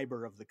the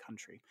fiber of the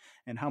country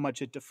and how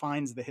much it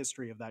defines the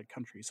history of that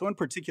country. So, in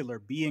particular,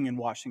 being in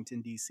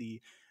Washington D.C.,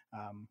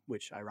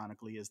 which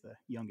ironically is the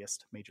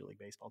youngest Major League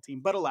Baseball team,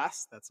 but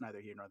alas, that's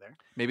neither here nor there.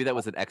 Maybe that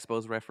was an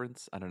Expos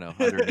reference. I don't know.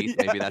 Underneath,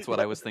 maybe Yeah, that's what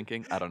I was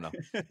thinking. I don't know.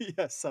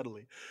 yeah,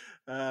 subtly.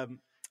 Um,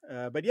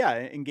 but yeah,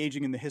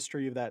 engaging in the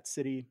history of that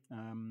city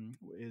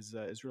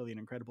is really an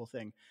incredible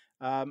thing.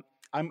 Um,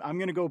 I'm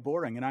going to go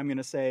boring, and I'm going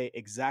to say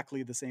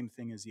exactly the same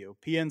thing as you.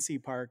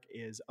 PNC Park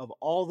is, of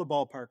all the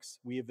ballparks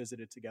we have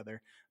visited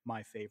together,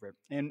 my favorite,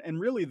 and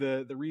really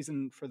the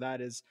reason for that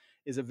is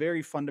a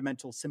very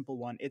fundamental, simple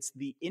one. It's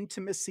the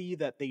intimacy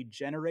that they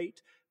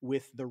generate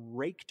with the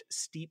raked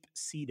steep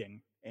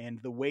seating and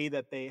the way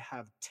that they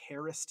have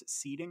terraced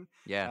seating,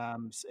 Yeah,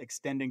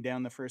 extending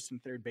down the first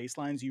and third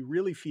baselines. You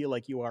really feel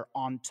like you are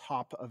on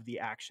top of the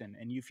action,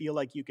 and you feel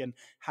like you can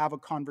have a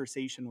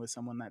conversation with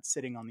someone that's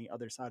sitting on the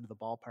other side of the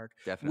ballpark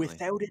definitely.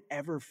 without it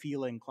ever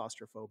feeling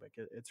claustrophobic.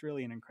 It's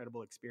really an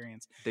incredible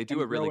experience. They do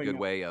And a really growing good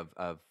up, way of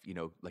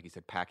like you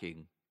said,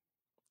 packing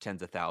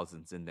tens of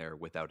thousands in there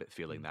without it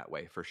feeling that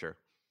way for sure.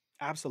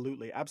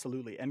 absolutely,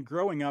 absolutely. And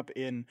growing up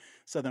in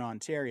Southern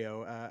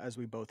Ontario, as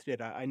we both did,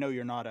 I know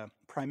you're not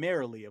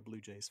primarily a Blue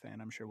Jays fan.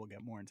 I'm sure we'll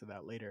get more into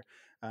that later.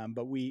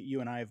 But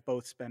you and I have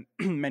both spent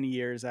many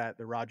years at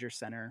the Rogers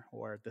Center,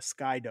 or the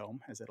Sky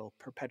Dome, as it'll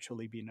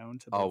perpetually be known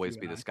to both Always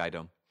you be and the I. Sky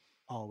Dome.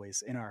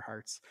 always in our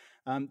hearts.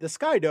 The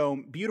Sky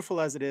Dome, beautiful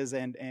as it is,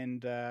 and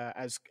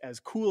as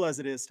cool as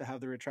it is to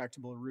have the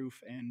retractable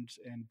roof, and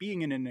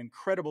being in an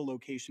incredible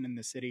location in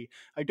the city,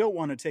 I don't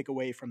want to take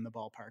away from the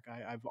ballpark.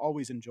 I've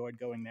always enjoyed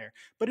going there,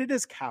 but it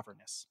is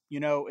cavernous. You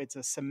know, it's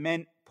a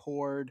cement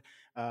poured,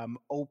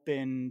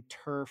 open,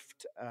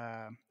 turfed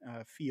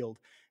field,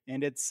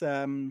 and it's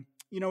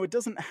you know, it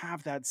doesn't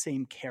have that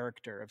same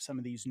character of some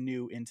of these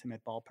new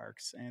intimate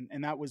ballparks.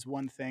 And that was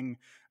one thing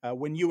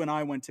when you and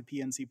I went to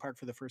PNC Park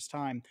for the first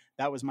time.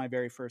 That was my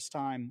very first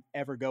time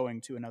ever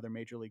going to another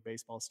Major League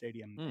Baseball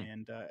stadium,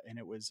 and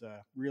it was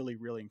a really,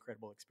 really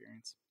incredible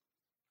experience.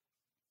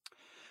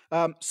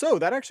 So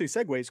that actually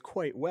segues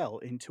quite well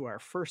into our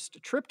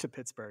first trip to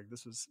Pittsburgh.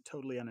 This was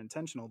totally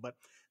unintentional, but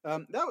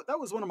that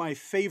was one of my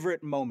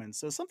favorite moments.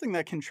 So something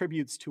that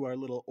contributes to our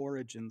little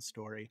origin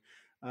story.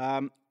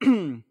 I'm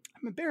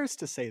embarrassed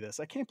to say this.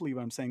 I can't believe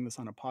I'm saying this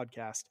on a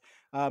podcast.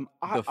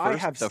 I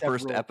have the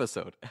first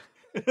episode.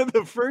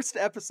 The first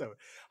episode.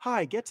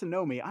 Hi, get to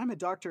know me. I'm a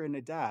doctor and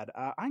a dad.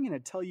 I'm going to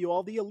tell you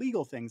all the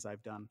illegal things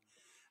I've done.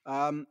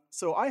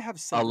 So I have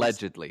several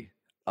Allegedly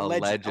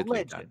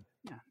done.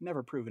 Yeah,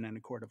 never proven in a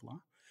court of law.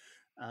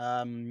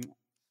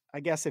 I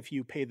guess if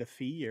you pay the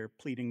fee, you're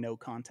pleading no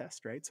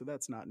contest, right? So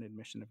that's not an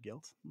admission of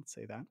guilt. Let's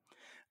say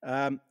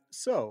that.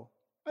 So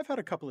I've had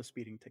a couple of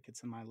speeding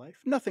tickets in my life.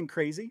 Nothing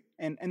crazy.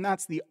 And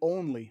that's the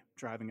only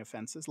driving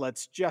offenses.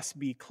 Let's just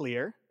be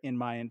clear in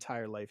my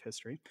entire life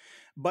history.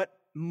 But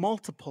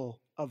multiple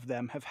of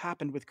them have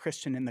happened with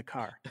Christian in the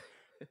car.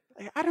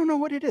 I don't know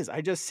what it is.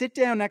 I just sit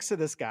down next to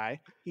this guy.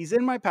 He's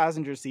in my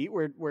passenger seat.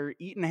 We're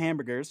eating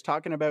hamburgers,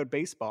 talking about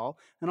baseball.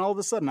 And all of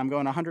a sudden, I'm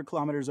going 100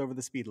 kilometers over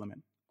the speed limit.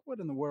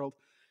 What in the world?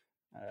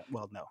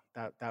 Well, no,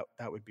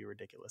 that would be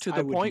ridiculous. To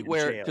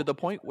the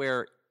point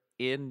where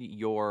in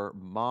your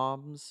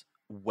mom's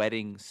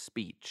wedding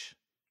speech,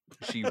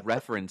 she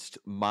referenced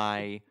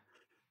my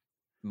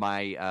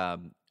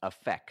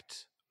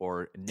effect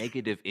or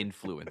negative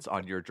influence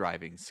on your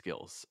driving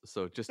skills.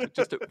 So just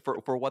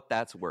for what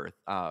that's worth,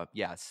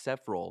 yeah,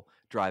 several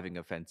driving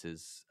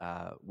offenses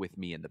with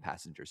me in the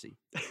passenger seat.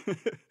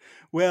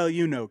 Well,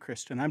 you know,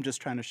 Christian, I'm just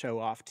trying to show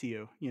off to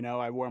you. You know,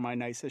 I wore my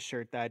nicest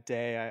shirt that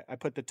day. I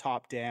put the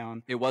top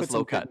down. It was put low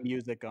some cut good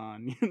music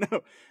on. You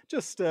know,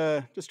 just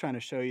trying to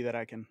show you that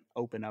I can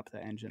open up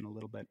the engine a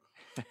little bit.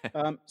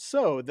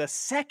 So the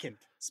second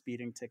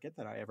speeding ticket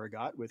that I ever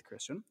got with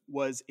Christian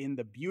was in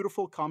the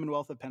beautiful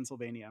Commonwealth of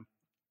Pennsylvania.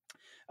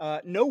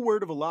 No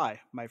word of a lie,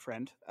 my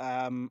friend.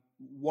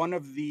 One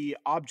of the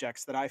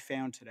objects that I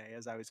found today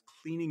as I was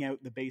cleaning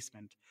out the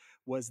basement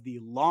was the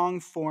long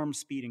form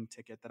speeding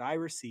ticket that I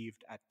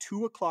received at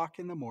 2:00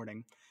 in the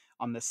morning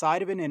on the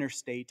side of an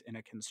interstate in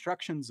a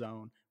construction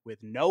zone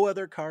with no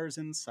other cars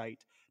in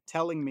sight,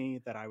 telling me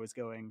that I was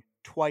going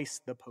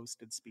twice the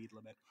posted speed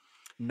limit.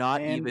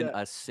 Not even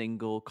a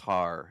single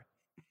car.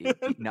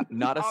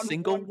 Not a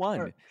single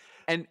one.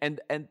 And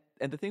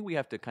the thing we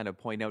have to kind of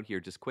point out here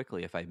just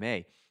quickly, if I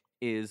may,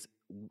 is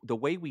the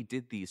way we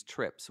did these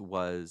trips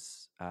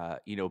was,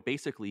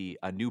 basically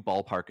a new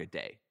ballpark a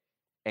day.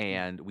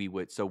 And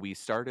we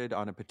started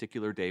on a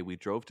particular day. We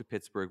drove to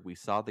Pittsburgh. We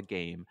saw the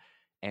game.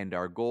 And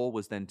our goal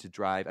was then to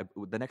drive.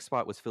 The next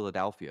spot was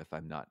Philadelphia, if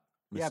I'm not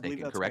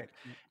mistaken, correct?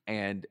 Right.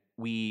 And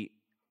we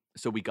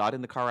got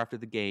in the car after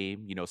the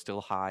game,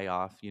 still high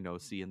off,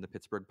 seeing the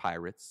Pittsburgh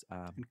Pirates.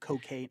 And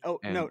cocaine. Oh,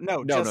 and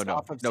no.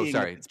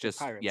 Sorry. Just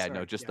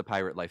Pirates. The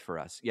pirate life for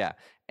us. Yeah.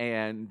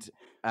 And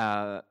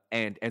so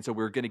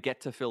we're going to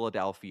get to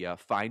Philadelphia,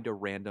 find a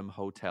random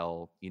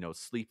hotel,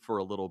 sleep for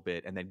a little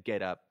bit, and then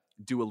get up,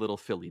 do a little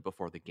Philly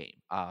before the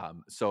game.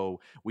 So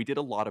we did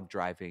a lot of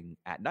driving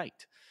at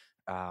night,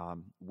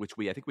 which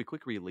I think we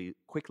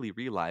quickly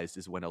realized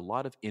is when a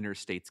lot of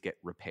interstates get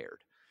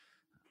repaired.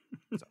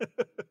 So.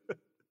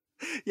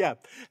 Yeah.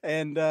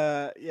 And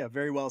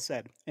very well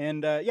said.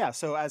 And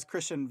so as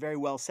Christian very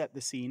well set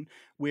the scene,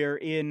 we're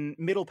in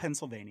middle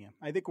Pennsylvania.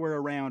 I think we're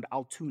around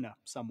Altoona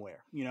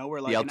somewhere.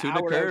 We're like an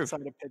hour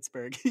outside of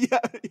Pittsburgh.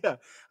 Yeah.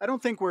 I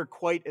don't think we're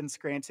quite in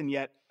Scranton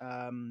yet.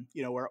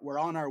 We're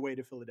on our way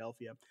to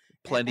Philadelphia.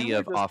 Plenty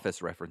of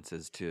Office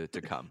references to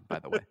come, by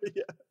the way.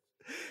 Yeah.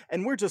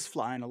 And we're just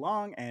flying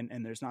along,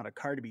 and there's not a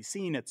car to be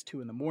seen. It's 2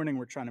 a.m.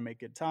 We're trying to make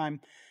good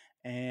time.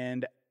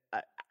 And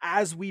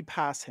as we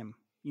pass him,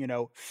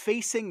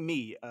 facing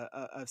me,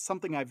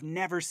 something I've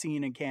never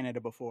seen in Canada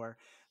before.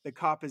 The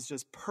cop is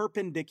just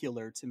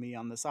perpendicular to me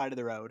on the side of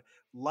the road,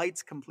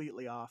 lights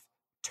completely off,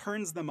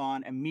 turns them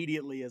on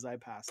immediately as I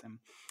pass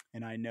him.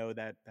 And I know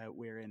that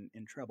we're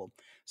in trouble.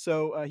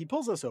 So he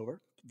pulls us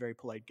over. Very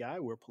polite guy.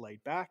 We're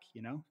polite back.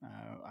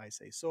 I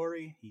say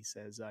sorry. He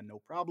says, no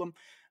problem.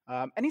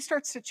 And he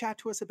starts to chat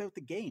to us about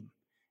the game.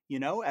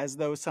 As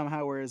though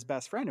somehow we're his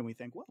best friend. And we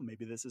think, well,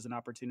 maybe this is an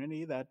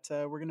opportunity that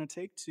we're going to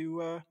take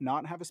to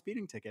not have a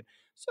speeding ticket.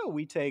 So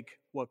we take,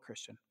 what,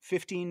 Christian,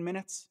 15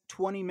 minutes,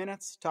 20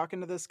 minutes talking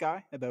to this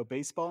guy about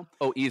baseball?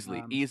 Oh,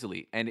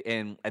 easily.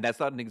 And that's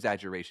not an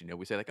exaggeration.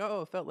 We say like,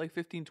 oh, it felt like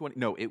 15, 20.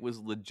 No, it was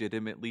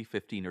legitimately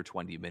 15 or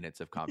 20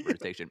 minutes of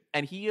conversation.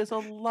 And he is a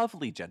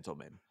lovely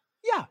gentleman.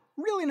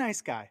 Yeah, really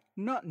nice guy.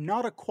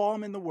 Not a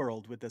qualm in the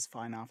world with this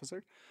fine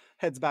officer.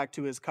 Heads back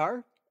to his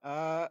car.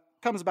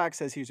 Comes back,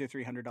 says, "Here's your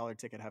 $300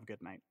 ticket. Have a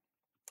good night."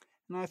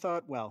 And I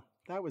thought, well,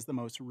 that was the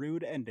most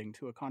rude ending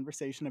to a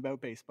conversation about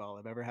baseball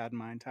I've ever had in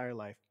my entire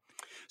life.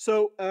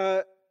 So,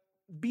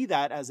 be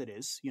that as it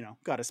is,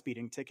 got a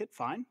speeding ticket,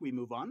 fine, we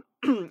move on.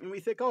 And we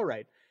think, all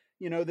right,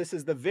 this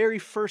is the very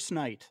first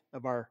night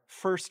of our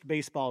first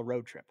baseball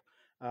road trip.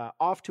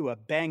 Off to a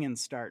banging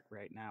start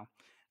right now.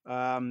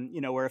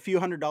 We're a few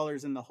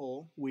 $100s in the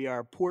hole. We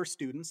are poor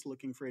students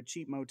looking for a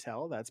cheap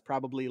motel. That's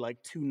probably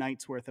like 2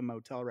 nights worth of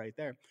motel right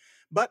there.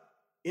 But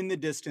in the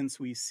distance,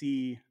 we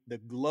see the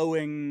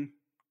glowing,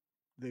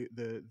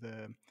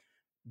 the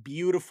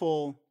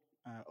beautiful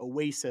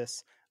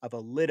oasis of a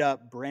lit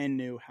up brand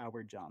new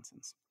Howard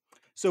Johnson's.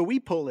 So we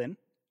pull in,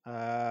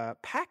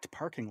 packed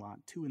parking lot,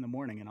 2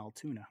 a.m. in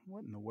Altoona.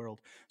 What in the world?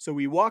 So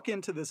we walk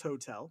into this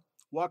hotel,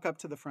 walk up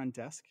to the front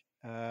desk.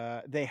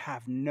 They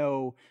have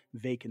no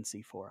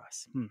vacancy for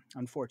us.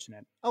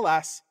 Unfortunate.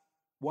 Alas,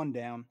 1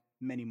 down,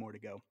 many more to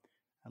go.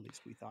 At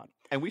least we thought.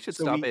 And we should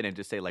stop in and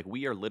just say, like,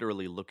 we are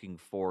literally looking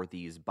for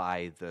these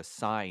by the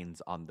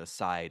signs on the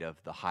side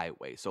of the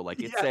highway. So,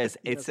 like, it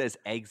says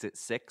exit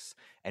 6,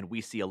 and we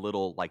see a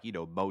little, like,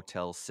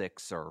 Motel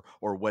 6 or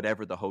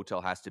whatever the hotel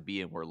has to be,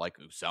 and we're like,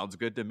 sounds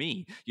good to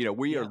me.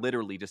 We are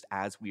literally just,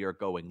 as we are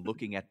going,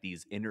 looking at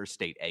these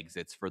interstate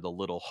exits for the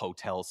little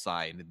hotel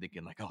sign and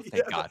thinking, like, oh,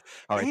 thank God.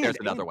 All right, there's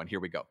another one. Here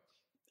we go.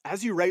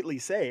 As you rightly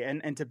say,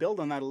 and to build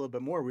on that a little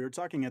bit more, we were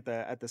talking at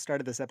the start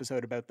of this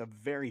episode about the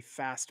very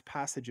fast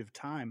passage of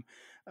time.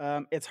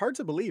 It's hard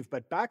to believe,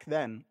 but back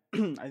then,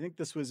 I think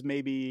this was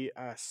maybe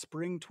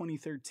spring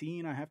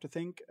 2013. I have to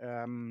think,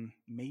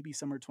 maybe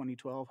summer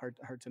 2012.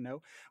 Hard to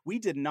know. We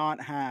did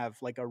not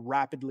have like a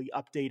rapidly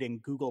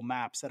updating Google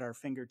Maps at our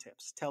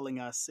fingertips, telling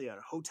us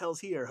hotels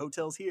here,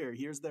 hotels here.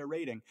 Here's their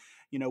rating.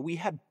 We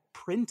had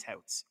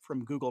printouts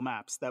from Google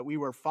Maps that we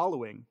were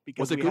following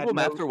because was it Google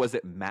Maps or was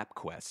it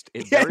MapQuest?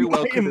 It very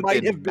well could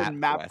have been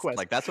MapQuest.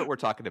 Like, that's what we're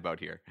talking about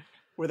here,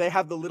 where they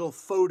have the little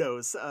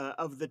photos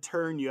of the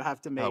turn you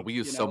have to make. We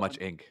use so much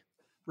ink.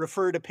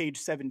 Refer to page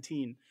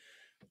 17.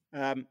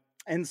 And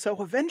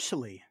so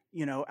eventually,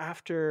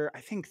 after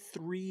I think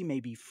 3,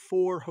 maybe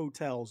 4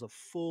 hotels of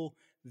full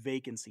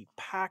vacancy,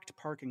 packed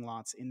parking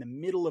lots in the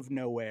middle of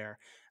nowhere,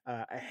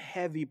 a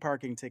heavy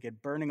parking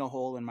ticket burning a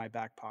hole in my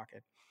back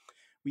pocket,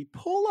 we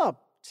pull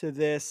up to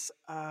this,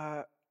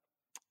 I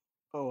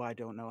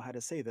don't know how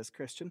to say this,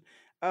 Christian,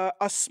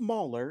 a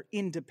smaller,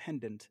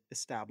 independent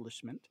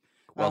establishment.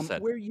 Well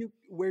said. Where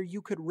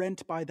you could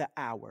rent by the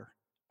hour.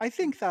 I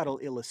think that'll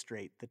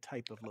illustrate the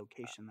type of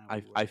location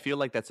that I feel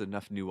like that's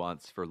enough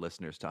nuance for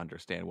listeners to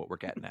understand what we're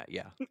getting at.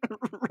 Yeah.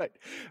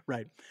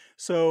 Right.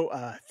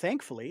 So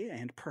thankfully,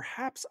 and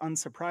perhaps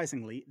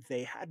unsurprisingly,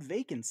 they had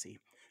vacancy.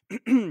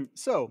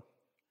 So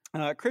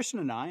Christian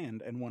and I,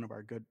 and one of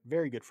our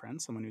very good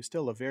friends, someone who's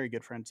still a very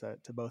good friend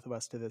to both of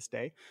us to this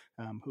day,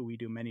 who we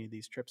do many of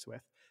these trips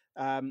with,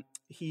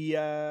 he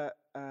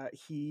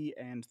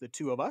and the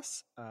 2 of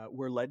us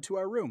were led to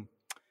our room,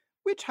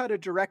 which had a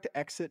direct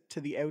exit to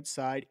the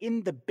outside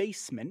in the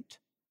basement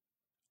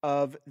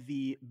of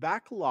the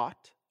back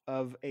lot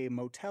of a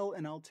motel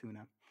in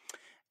Altoona.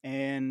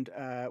 And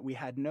we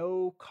had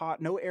no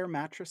air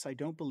mattress, I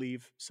don't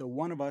believe. So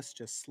one of us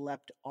just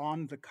slept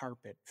on the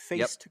carpet,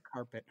 face to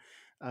carpet.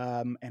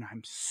 And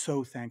I'm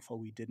so thankful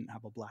we didn't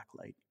have a black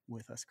light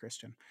with us,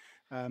 Christian.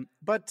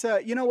 But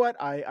you know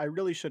what? I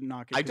really shouldn't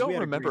knock it. I don't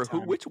remember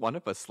which one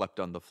of us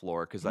slept on the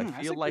floor, because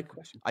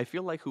I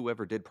feel like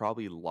whoever did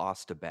probably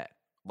lost a bet.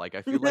 Like,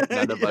 I feel like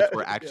none of us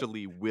were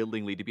actually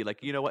willingly to be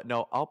like, you know what?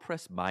 No, I'll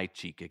press my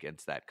cheek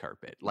against that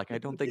carpet. Like, I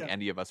don't think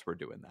any of us were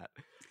doing that.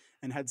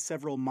 And had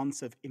several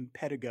months of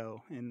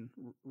impetigo and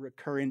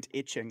recurrent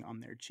itching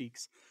on their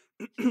cheeks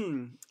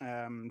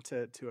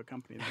to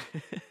accompany them.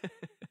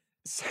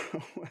 So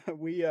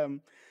we,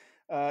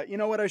 you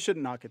know what? I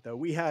shouldn't knock it, though.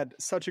 We had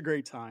such a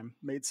great time,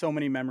 made so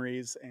many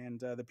memories, and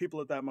the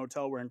people at that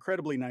motel were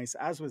incredibly nice,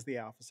 as was the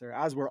officer,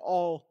 as were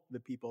all the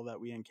people that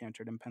we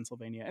encountered in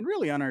Pennsylvania, and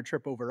really on our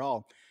trip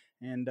overall.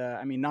 And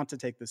I mean, not to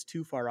take this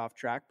too far off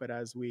track, but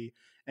as we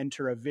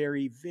enter a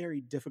very, very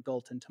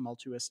difficult and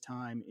tumultuous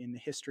time in the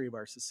history of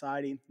our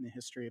society, in the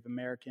history of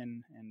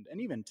American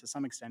and even to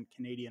some extent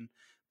Canadian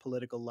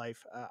political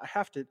life, I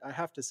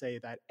have to say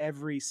that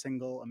every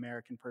single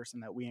American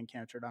person that we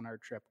encountered on our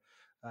trip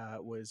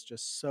was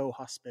just so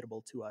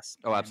hospitable to us.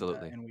 Oh,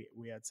 absolutely. And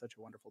we had such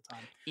a wonderful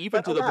time.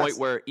 Even to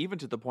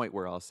the point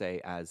where I'll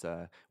say, as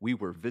we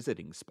were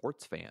visiting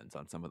sports fans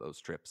on some of those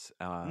trips,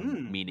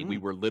 meaning we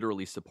were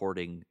literally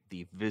supporting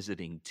the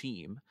visiting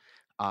team.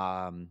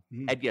 And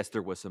yes,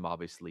 there was some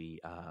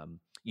obviously,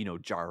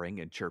 jarring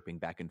and chirping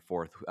back and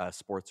forth,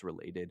 sports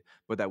related,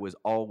 but that was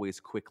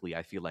always quickly,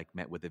 I feel like,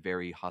 met with a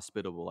very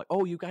hospitable, like,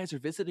 oh, you guys are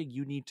visiting,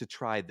 you need to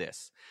try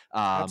this.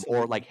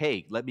 Or like,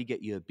 hey, let me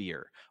get you a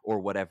beer or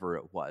whatever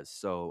it was.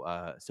 So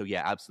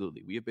yeah,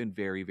 absolutely. We have been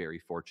very, very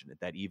fortunate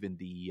that even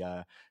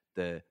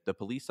the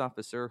police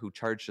officer who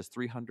charged us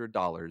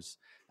 $300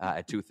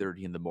 at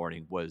 2:30 in the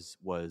morning was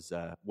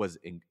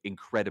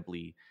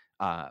incredibly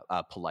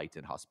polite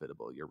and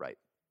hospitable. You're right.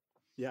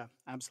 Yeah,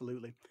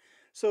 absolutely.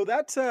 So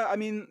that, I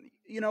mean,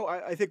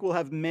 I think we'll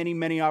have many,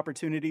 many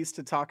opportunities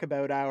to talk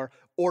about our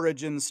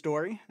origin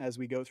story as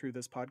we go through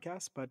this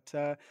podcast.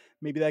 But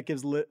maybe that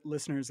gives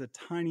listeners a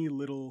tiny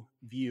little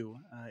view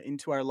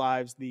into our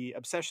lives, the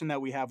obsession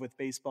that we have with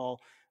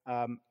baseball.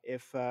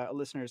 If a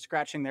listener is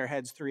scratching their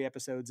heads 3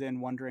 episodes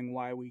in, wondering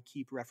why we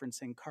keep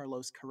referencing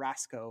Carlos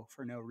Carrasco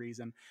for no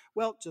reason,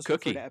 well, just refer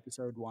to Cookie.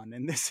 episode 1,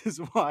 and this is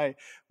why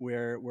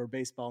we're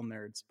baseball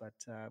nerds. But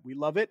we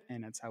love it,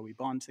 and it's how we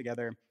bond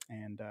together,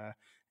 and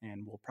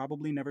we'll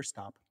probably never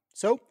stop.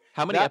 So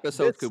How many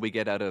episodes could we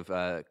get out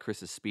of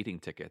Chris's speeding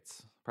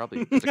tickets?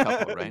 Probably just a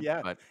couple, right?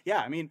 yeah, But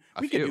yeah. I mean,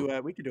 a we could few.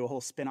 do a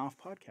whole spin-off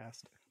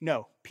podcast.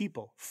 No,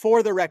 people,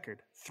 for the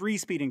record, 3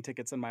 speeding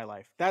tickets in my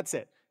life. That's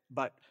it.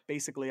 But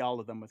basically all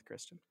of them with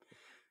Christian.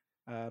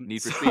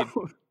 Need for Speed.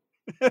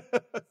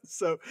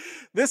 So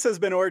this has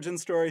been Origin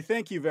Story.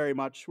 Thank you very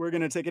much. We're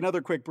going to take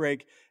another quick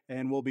break,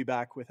 and we'll be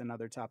back with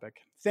another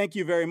topic. Thank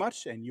you very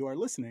much, and you are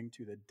listening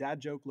to the Dad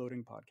Joke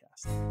Loading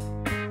Podcast.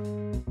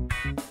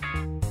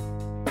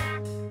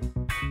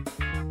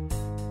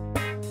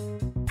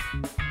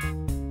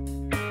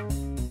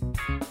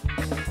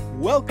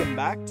 Welcome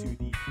back to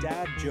the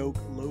Dad Joke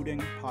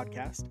Loading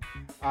Podcast.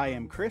 I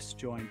am Chris,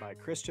 joined by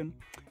Christian,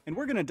 and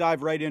we're going to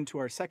dive right into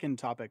our second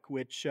topic,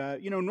 which,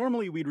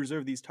 normally we'd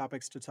reserve these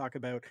topics to talk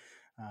about,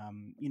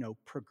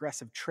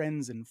 progressive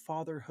trends in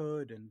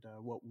fatherhood and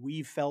what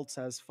we've felt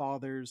as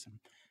fathers, and,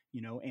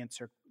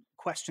 answer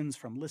questions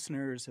from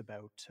listeners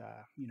about,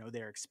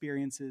 their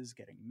experiences,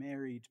 getting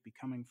married,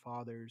 becoming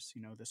fathers,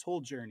 this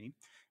whole journey,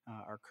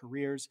 our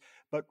careers.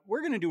 But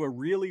we're going to do a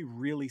really,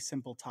 really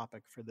simple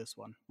topic for this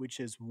one, which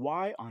is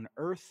why on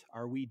earth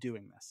are we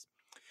doing this?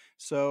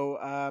 So,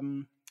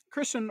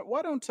 Christian,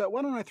 why don't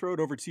I throw it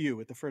over to you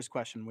with the first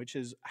question, which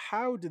is,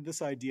 how did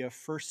this idea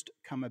first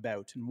come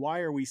about, and why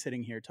are we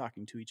sitting here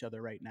talking to each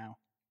other right now?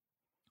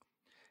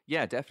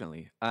 Yeah,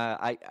 definitely.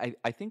 I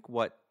think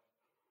what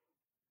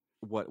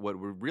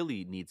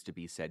really needs to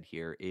be said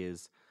here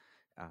is,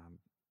 um,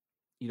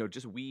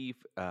 just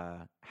we've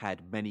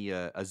had many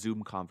a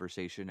Zoom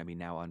conversation. I mean,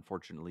 now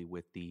unfortunately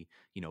with the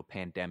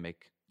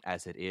pandemic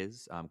as it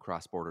is,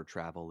 cross border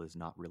travel is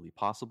not really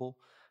possible,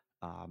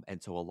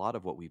 and so a lot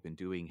of what we've been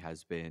doing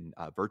has been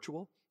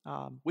virtual,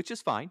 which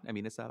is fine. I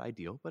mean, it's not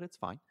ideal, but it's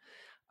fine.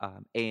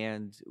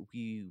 And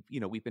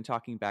we've been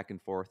talking back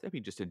and forth. I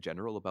mean, just in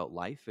general about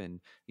life, and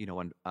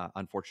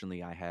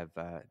unfortunately, I have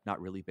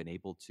not really been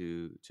able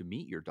to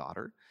meet your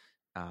daughter,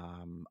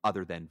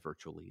 other than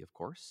virtually, of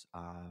course.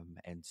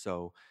 And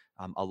so,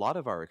 a lot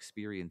of our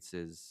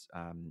experiences,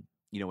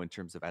 in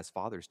terms of as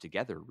fathers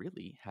together,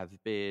 really have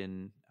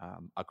been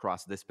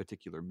across this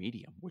particular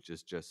medium, which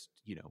is just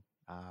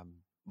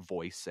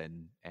voice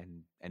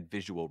and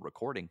visual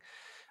recording.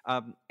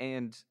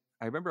 And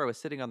I remember I was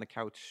sitting on the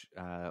couch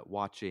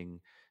watching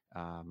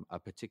a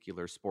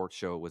particular sports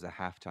show. It was a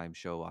halftime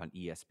show on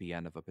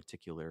ESPN of a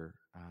particular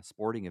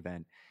sporting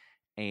event,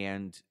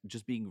 and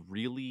just being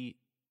really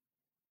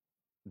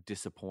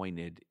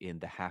disappointed in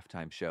the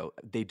halftime show.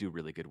 They do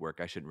really good work.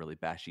 I shouldn't really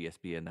bash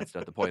ESPN. That's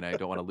not the point. I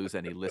don't want to lose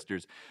any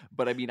listeners.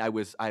 But I mean, I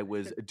was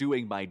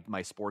doing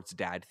my sports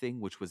dad thing,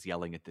 which was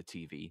yelling at the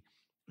TV,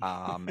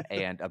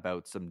 and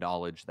about some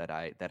knowledge that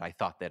I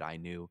thought that I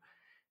knew.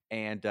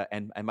 And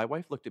my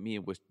wife looked at me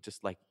and was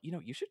just like,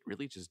 you should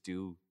really just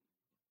do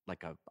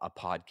like a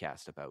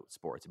podcast about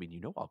sports. I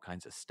mean, all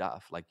kinds of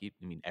stuff. Like, I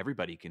mean,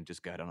 everybody can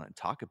just go out on it and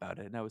talk about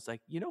it. And I was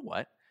like, you know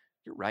what?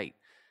 You're right.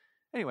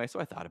 Anyway, so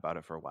I thought about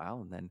it for a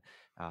while, and then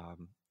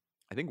um,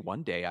 I think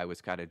one day I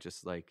was kind of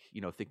just like,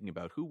 thinking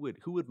about who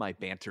would my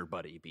banter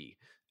buddy be.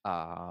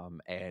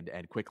 And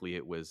quickly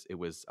it was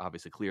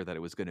obviously clear that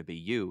it was going to be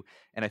you.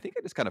 And I think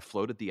I just kind of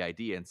floated the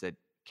idea and said,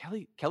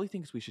 Kelly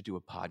thinks we should do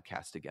a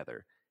podcast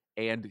together.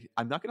 And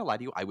I'm not going to lie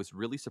to you, I was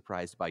really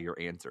surprised by your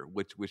answer,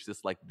 which is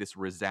like this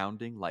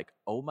resounding, like,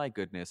 oh my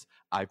goodness,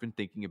 I've been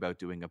thinking about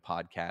doing a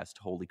podcast.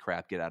 Holy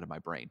crap, get out of my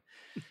brain.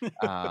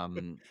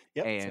 Um,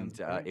 Yep, and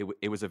sounds great.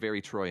 it was a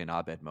very Troy and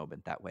Abed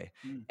moment that way.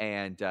 Mm.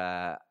 And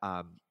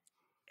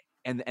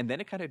and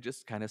then it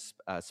kind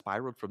of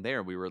spiraled from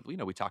there. We were,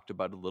 we talked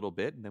about it a little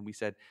bit, and then we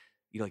said,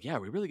 like, yeah,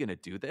 we're really going to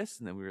do this.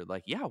 And then we were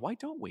like, yeah, why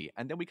don't we?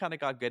 And then we kind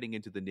of got getting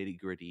into the nitty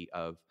gritty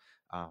of,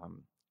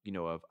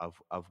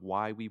 of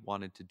why we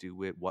wanted to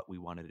do it, what we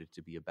wanted it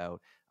to be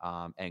about.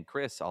 And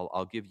Chris,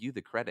 I'll give you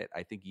the credit.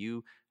 I think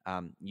you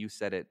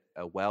said it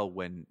well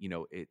when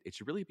it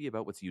should really be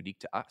about what's unique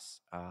to us,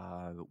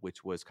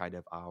 which was kind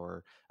of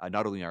our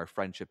not only our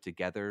friendship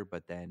together,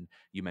 but then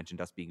you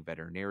mentioned us being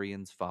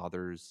veterinarians,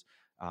 fathers,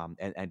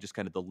 and just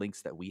kind of the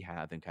links that we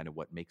have and kind of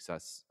what makes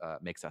us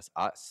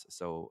us.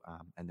 So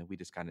and then we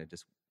just kind of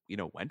just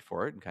went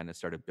for it and kind of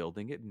started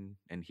building it,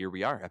 and here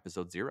we are,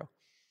 episode 0.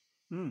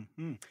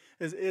 Mm.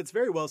 It's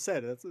very well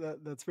said.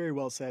 That's very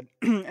well said,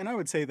 and I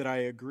would say that I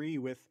agree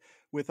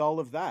with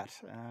all of that.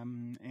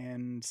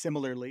 And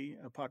similarly,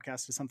 a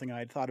podcast is something I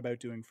had thought about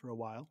doing for a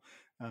while.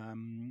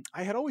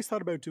 I had always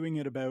thought about doing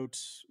it about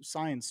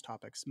science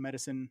topics,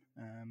 medicine,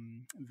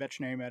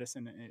 veterinary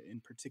medicine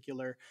in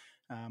particular.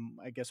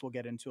 I guess we'll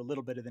get into a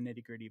little bit of the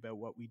nitty gritty about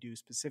what we do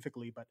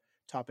specifically, but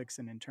topics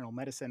in internal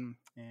medicine.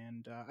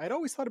 And I'd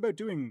always thought about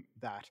doing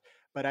that.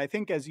 But I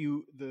think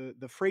the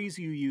phrase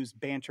you used,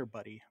 banter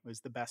buddy,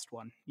 was the best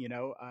one.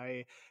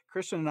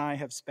 Christian and I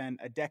have spent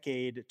a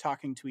decade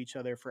talking to each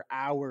other for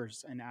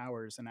hours and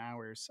hours and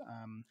hours.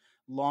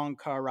 Long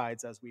car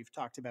rides, as we've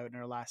talked about in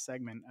our last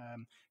segment.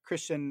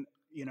 Christian,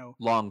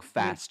 Long, even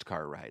fast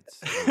car rides.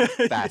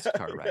 Fast yeah,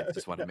 car rides.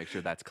 Just want to make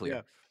sure that's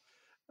clear.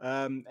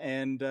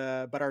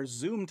 yeah. But our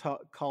Zoom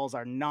calls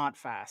are not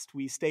fast.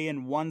 We stay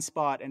in one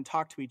spot and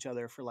talk to each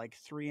other for like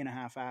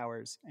 3.5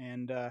 hours.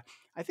 And I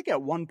think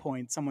at one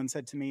point someone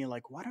said to me,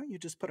 like, why don't you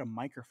just put a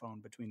microphone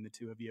between the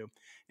two of you?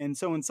 And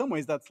so in some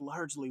ways, that's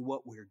largely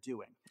what we're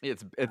doing. In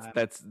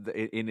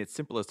its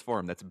simplest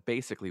form. That's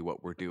basically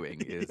what we're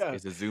doing is Yeah.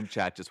 is a Zoom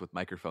chat just with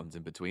microphones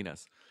in between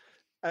us.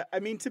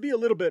 I mean, to be a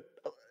little bit,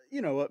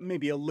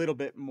 maybe a little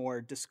bit more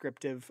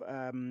descriptive,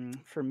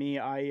 for me,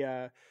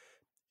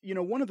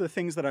 one of the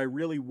things that I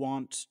really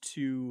want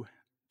to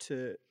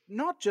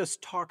not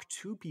just talk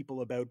to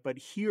people about, but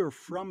hear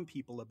from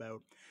people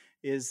about,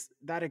 is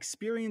that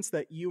experience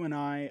that you and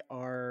I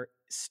are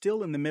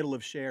still in the middle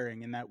of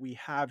sharing, and that we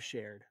have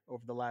shared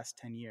over the last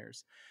 10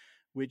 years,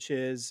 which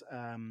is,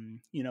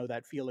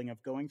 that feeling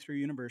of going through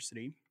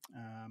university,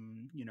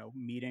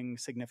 meeting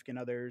significant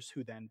others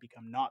who then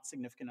become not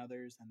significant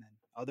others, and then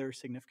other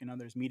significant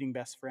others, meeting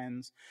best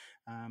friends,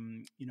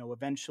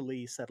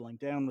 eventually settling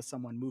down with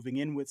someone, moving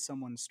in with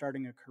someone,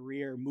 starting a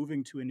career,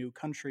 moving to a new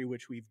country,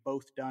 which we've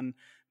both done,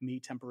 me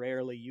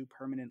temporarily, you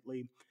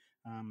permanently,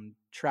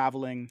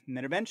 traveling, and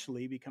then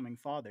eventually becoming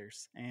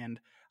fathers. And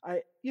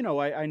I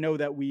know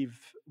that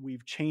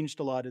we've changed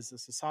a lot as a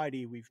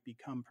society. We've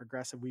become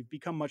progressive. We've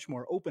become much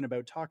more open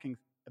about talking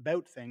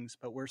about things,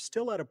 but we're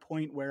still at a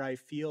point where I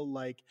feel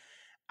like,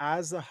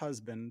 as a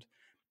husband,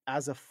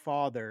 as a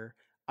father,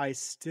 I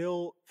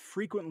still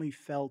frequently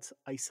felt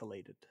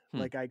isolated. Hmm.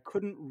 Like I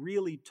couldn't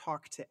really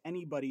talk to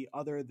anybody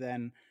other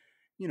than,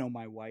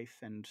 my wife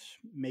and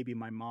maybe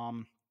my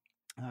mom.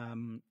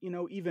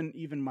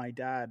 Even my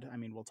dad. I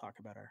mean, we'll talk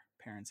about our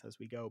parents as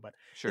we go, but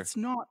Sure. it's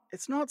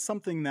not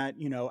something that,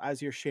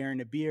 as you're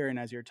sharing a beer and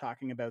as you're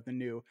talking about the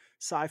new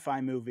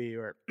sci-fi movie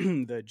or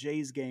the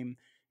Jays game,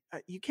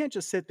 you can't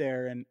just sit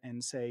there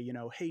and say,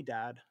 hey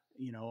dad,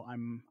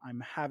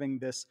 I'm having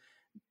this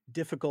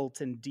difficult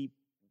and deep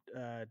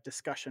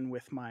discussion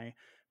with my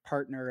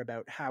partner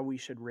about how we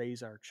should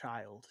raise our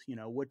child.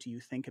 What do you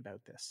think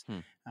about this?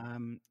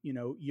 Hmm.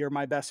 You're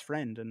my best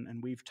friend,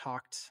 and we've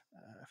talked,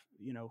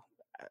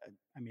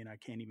 I mean, I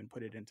can't even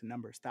put it into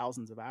numbers,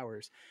 thousands of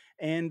hours.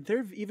 And there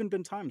have even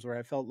been times where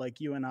I felt like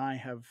you and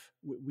I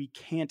we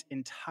can't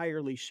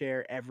entirely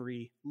share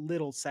every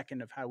little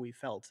second of how we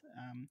felt.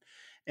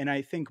 And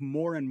I think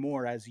more and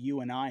more, as you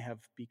and I have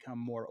become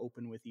more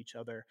open with each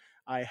other,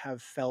 I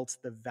have felt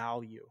the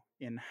value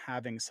in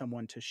having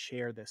someone to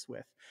share this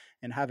with,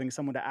 and having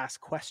someone to ask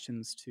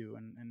questions to,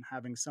 and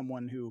having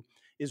someone who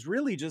is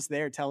really just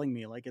there telling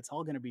me, like, it's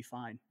all going to be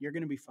fine. You're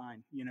going to be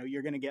fine.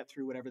 You're going to get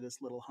through whatever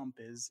this little hump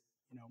is.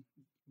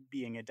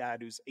 Being a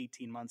dad who's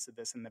 18 months of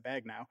this in the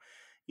bag now,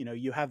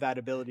 you have that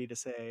ability to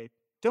say,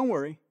 don't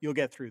worry, you'll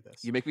get through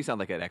this. You make me sound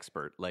like an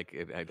expert. Like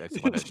I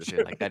just want to say,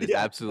 Sure, like that is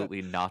yeah.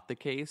 absolutely not the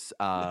case.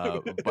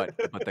 But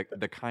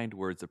the kind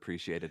words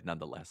appreciated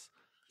nonetheless.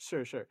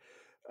 Sure.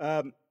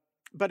 Um,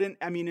 but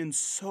in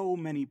so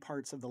many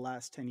parts of the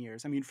last 10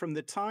 years, I mean, from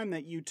the time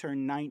that you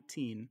turn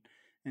 19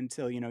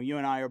 until, you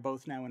and I are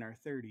both now in our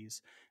 30s,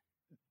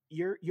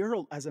 you're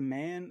as a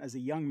man, as a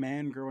young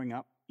man growing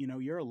up,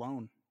 you're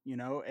alone,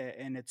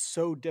 and it's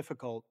so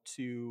difficult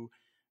to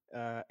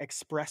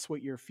express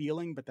what you're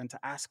feeling, but then to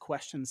ask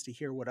questions to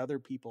hear what other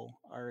people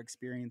are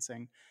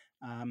experiencing.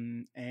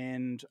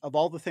 And of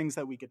all the things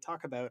that we could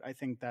talk about, I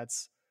think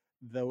that's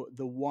the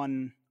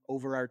one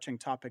overarching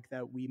topic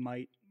that we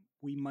might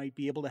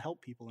be able to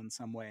help people in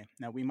some way.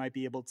 That we might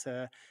be able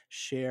to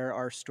share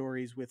our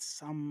stories with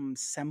some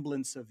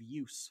semblance of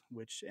use,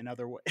 which in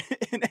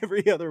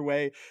every other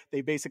way,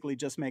 they basically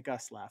just make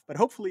us laugh. But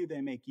hopefully,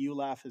 they make you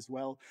laugh as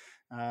well.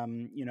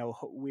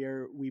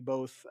 We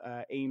both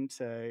aim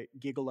to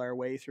giggle our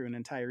way through an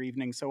entire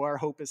evening. So our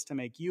hope is to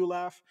make you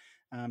laugh,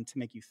 to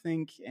make you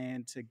think,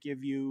 and to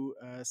give you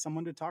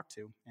someone to talk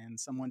to, and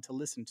someone to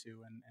listen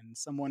to, and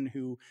someone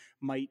who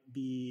might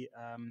be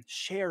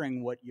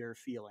sharing what you're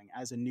feeling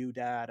as a new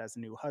dad, as a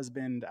new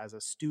husband, as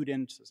a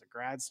student, as a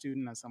grad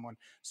student, as someone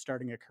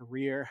starting a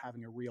career,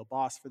 having a real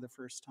boss for the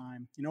first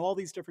time, all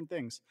these different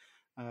things.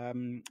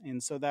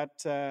 And so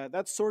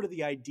that's sort of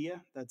the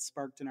idea that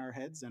sparked in our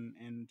heads,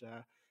 and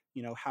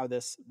how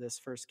this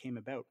first came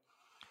about.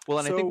 Well,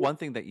 and I think So one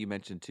thing that you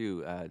mentioned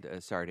too,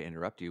 sorry to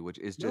interrupt you, which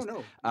is no, just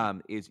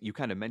no, is you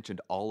kind of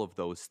mentioned all of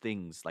those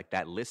things, like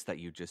that list that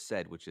you just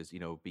said, which is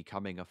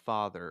becoming a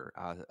father,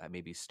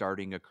 maybe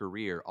starting a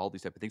career, all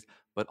these type of things,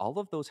 but all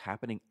of those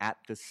happening at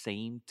the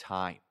same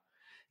time.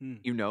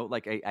 Mm.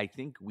 Like I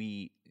think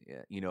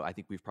I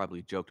think we've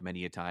probably joked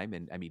many a time,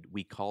 and I mean,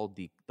 we called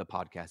the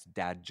podcast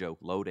 "Dad Joke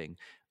Loading,"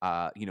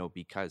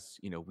 because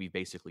we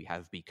basically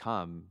have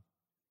become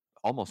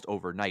almost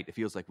overnight. It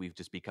feels like we've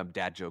just become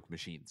dad joke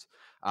machines,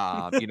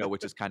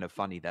 which is kind of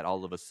funny that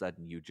all of a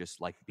sudden you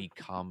just like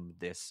become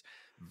this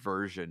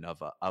version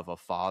of a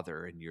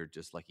father, and you're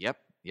just like, yep,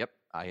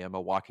 I am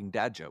a walking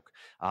dad joke,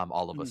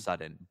 all of a Mm.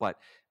 sudden.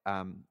 But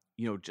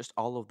just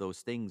all of those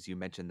things you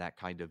mentioned, that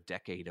kind of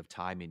decade of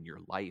time in your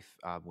life,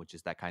 which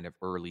is that kind of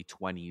early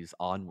 20s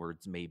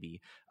onwards,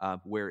 maybe,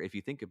 where if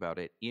you think about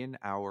it, in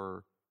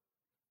our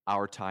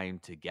time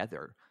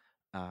together,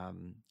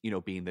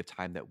 being the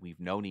time that we've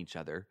known each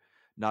other,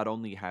 not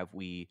only have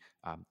we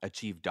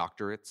achieved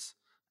doctorates,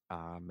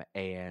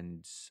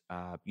 and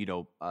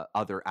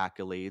other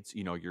accolades,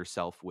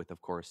 yourself with,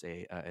 of course,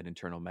 an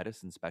internal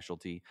medicine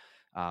specialty,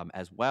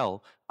 as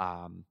well,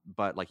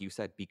 but like you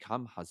said,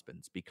 become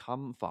husbands,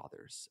 become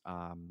fathers,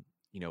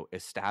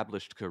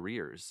 established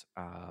careers,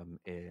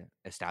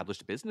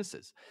 established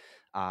businesses,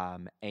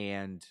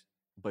 and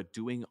but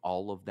doing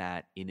all of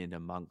that in and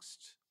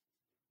amongst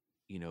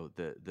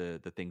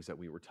the things that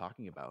we were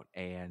talking about,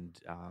 and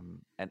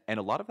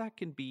a lot of that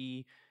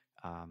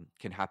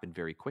can happen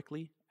very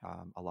quickly.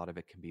 A lot of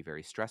it can be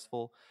very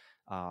stressful,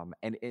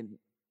 and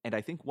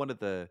I think one of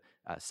the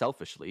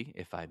selfishly,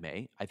 if I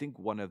may, I think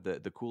one of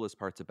the coolest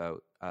parts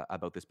about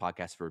this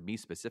podcast for me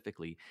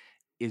specifically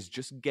is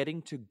just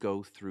getting to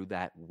go through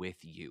that with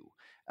you,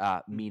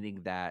 Mm.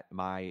 meaning that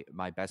my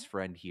best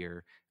friend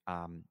here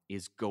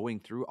is going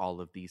through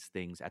all of these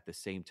things at the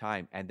same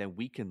time, and then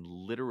we can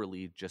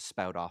literally just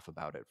spout off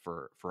about it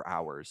for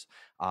hours,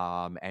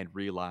 and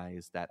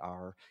realize that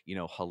our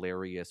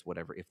hilarious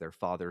whatever, if their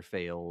father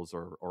fails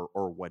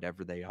or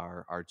whatever they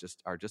are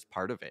just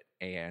part of it,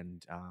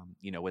 and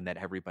and that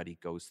everybody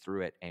goes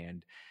through it,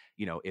 and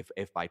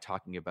if by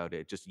talking about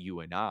it just you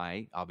and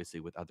I, obviously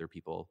with other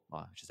people,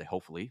 I should say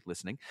hopefully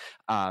listening,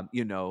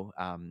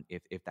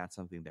 if that's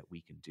something that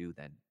we can do,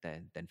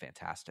 then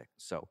fantastic.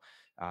 So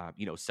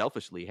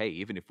selfishly, hey,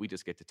 even if we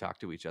just get to talk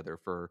to each other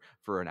for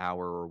an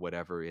hour or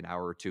whatever, an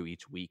hour or two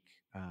each week,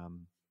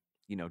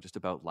 just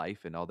about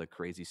life and all the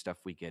crazy stuff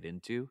we get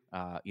into,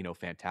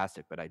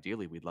 fantastic. But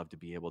ideally, we'd love to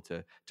be able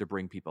to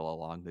bring people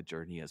along the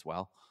journey as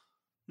well.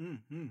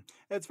 Mm-hmm.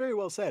 That's very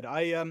well said.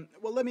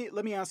 Well, let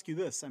me ask you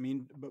this. I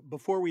mean,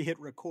 before we hit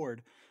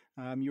record,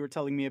 you were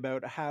telling me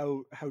about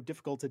how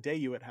difficult a day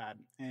you had,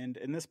 and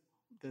in this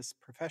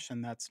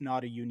profession, that's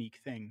not a unique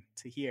thing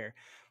to hear.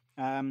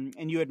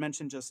 And you had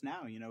mentioned just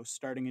now,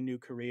 starting a new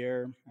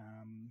career,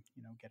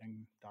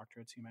 getting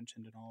doctorates, you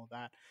mentioned, and all of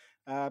that.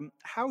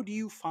 How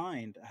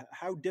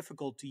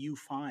difficult do you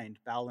find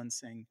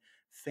balancing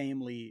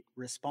family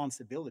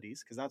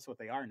responsibilities? Because that's what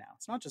they are now.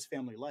 It's not just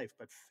family life,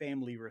 but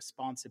family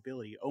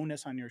responsibility,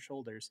 onus on your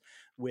shoulders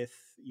with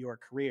your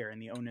career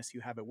and the onus you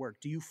have at work.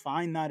 Do you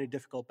find that a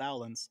difficult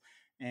balance?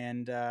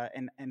 And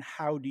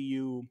how do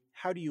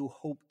you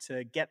hope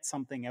to get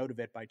something out of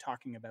it by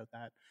talking about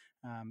that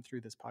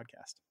through this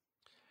podcast?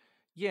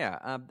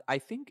 Yeah, I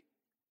think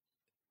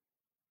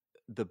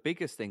the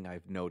biggest thing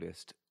I've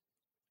noticed,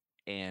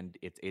 and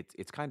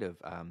it's kind of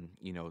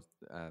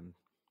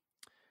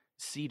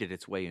seeded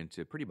its way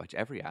into pretty much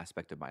every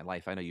aspect of my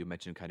life. I know you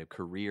mentioned kind of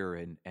career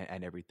and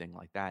everything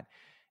like that.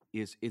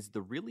 Is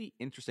the really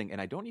interesting, and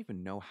I don't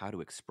even know how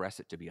to express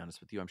it, to be honest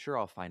with you. I'm sure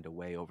I'll find a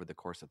way over the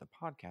course of the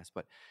podcast,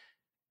 but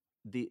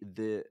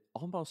the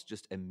almost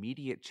just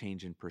immediate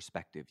change in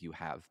perspective you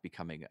have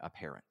becoming a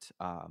parent.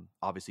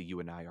 Obviously, you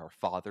and I are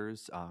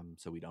fathers,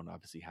 so we don't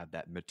obviously have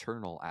that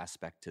maternal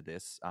aspect to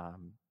this,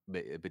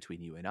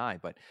 between you and I,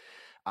 but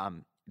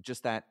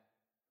just that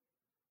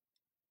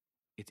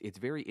it's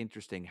very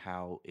interesting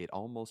how it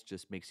almost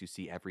just makes you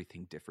see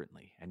everything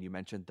differently. And you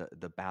mentioned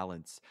the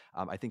balance.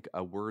 I think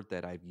a word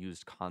that I've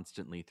used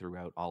constantly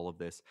throughout all of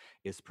this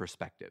is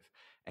perspective,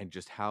 and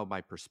just how my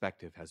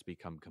perspective has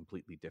become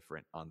completely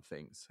different on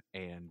things.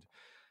 And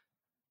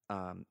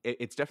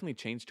it's definitely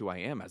changed who I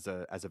am as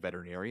a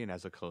veterinarian,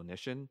 as a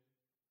clinician.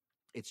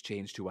 It's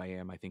changed who I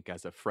am, I think,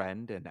 as a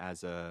friend and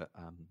as a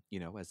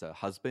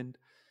husband,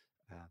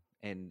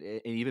 and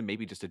even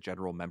maybe just a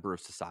general member of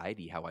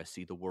society, how I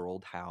see the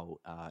world, how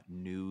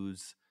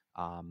news,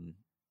 um,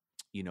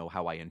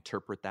 how I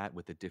interpret that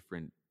with a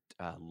different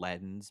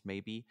lens,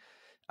 maybe.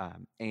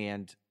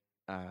 And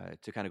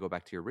to kind of go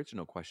back to your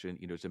original question,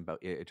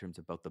 in terms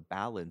about the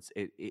balance,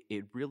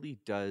 it really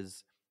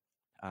does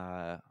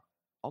uh,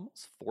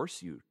 almost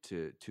force you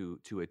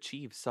to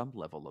achieve some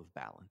level of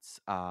balance,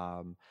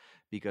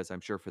 because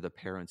I'm sure for the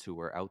parents who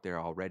are out there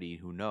already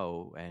who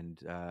know, and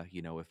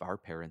if our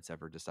parents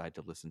ever decide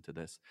to listen to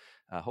this,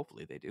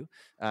 hopefully they do,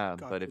 God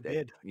but if they,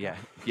 forbid. yeah,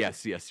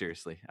 yes,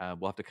 seriously,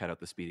 we'll have to cut out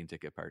the speeding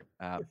ticket part,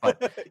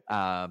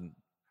 um,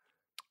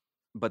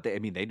 but I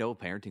mean, they know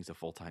parenting's a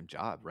full-time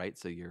job, right?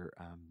 So you're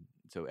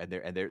and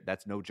they're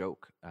that's no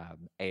joke.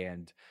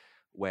 And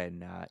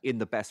when in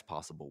the best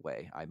possible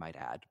way, I might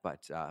add,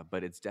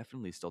 but it's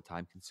definitely still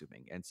time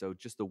consuming. And so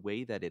just the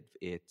way that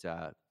it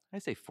I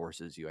say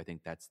forces you. I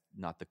think that's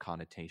not the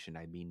connotation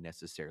I mean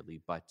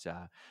necessarily,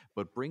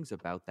 but brings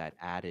about that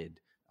added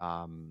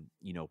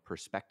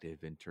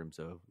perspective in terms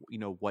of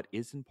what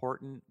is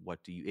important.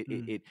 What do you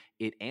Mm,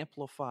 it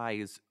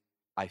amplifies,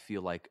 I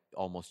feel like,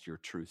 almost your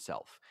true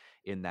self,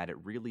 in that it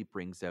really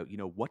brings out,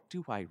 what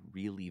do I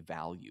really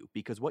value?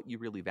 Because what you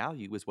really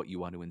value is what you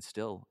want to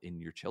instill in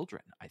your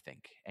children, I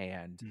think.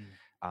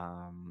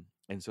 mm.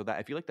 And so that,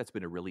 I feel like that's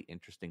been a really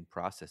interesting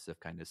process of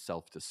kind of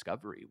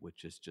self-discovery,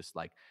 which is just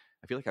like,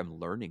 I feel like I'm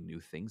learning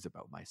new things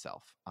about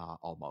myself, Right.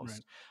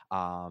 almost.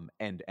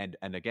 And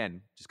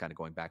again, just kind of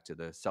going back to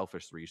the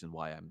selfish reason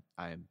why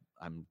I'm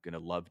gonna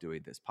love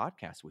doing this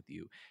podcast with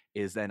you,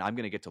 is then I'm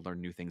gonna get to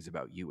learn new things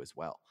about you as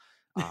well.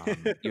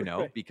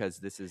 Right. Because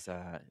this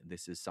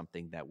is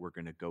something that we're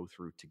gonna go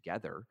through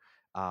together.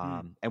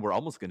 Mm. And we're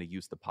almost going to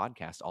use the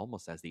podcast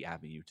almost as the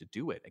avenue to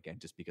do it, again,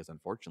 just because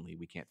unfortunately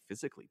we can't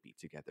physically be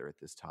together at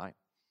this time.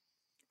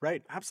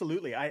 Right,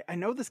 absolutely. I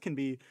know this can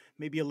be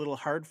maybe a little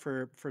hard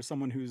for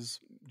someone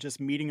who's just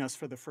meeting us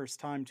for the first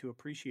time to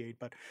appreciate,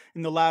 but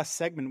in the last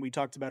segment we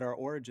talked about our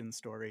origin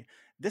story.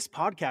 This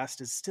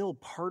podcast is still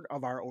part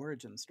of our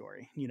origin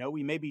story. You know,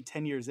 we may be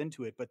 10 years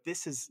into it, but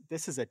this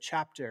is a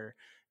chapter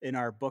in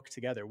our book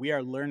together. We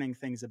are learning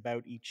things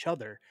about each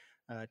other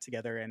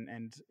together,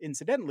 and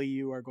incidentally,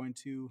 you are going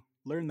to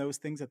learn those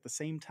things at the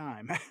same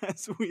time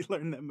as we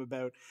learn them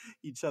about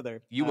each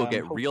other. You will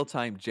get real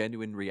time,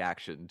 genuine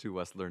reaction to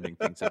us learning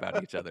things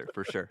about each other,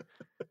 for sure.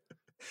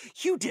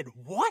 You did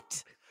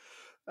what?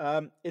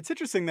 It's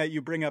interesting that you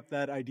bring up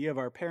that idea of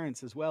our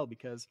parents as well,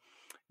 because,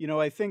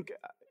 I think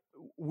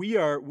we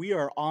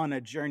are on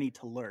a journey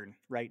to learn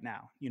right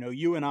now.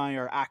 You and I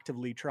are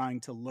actively trying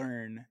to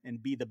learn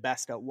and be the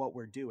best at what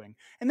we're doing,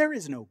 and there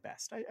is no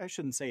best. I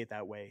shouldn't say it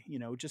that way.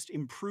 Just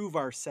improve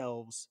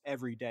ourselves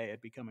every day at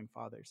becoming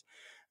fathers.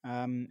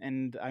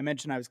 And I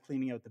mentioned I was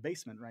cleaning out the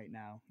basement right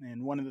now,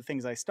 and one of the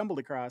things I stumbled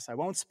across, I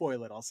won't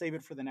spoil it, I'll save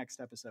it for the next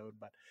episode,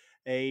 but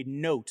a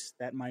note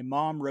that my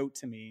mom wrote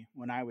to me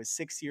when I was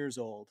 6 years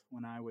old,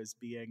 when I was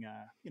being,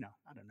 I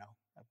don't know,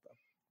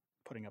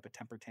 putting up a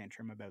temper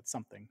tantrum about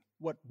something.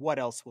 What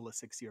else will a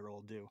 6 year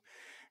old do?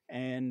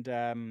 And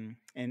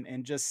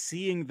just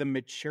seeing the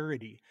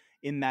maturity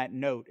in that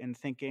note and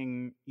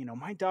thinking,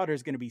 my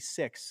daughter's going to be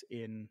 6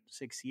 in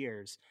 6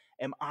 years.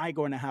 Am I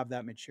going to have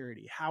that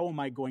maturity? How am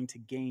I going to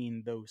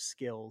gain those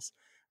skills?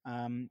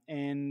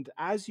 And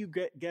as you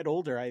get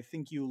older, I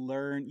think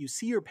you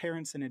see your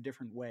parents in a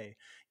different way.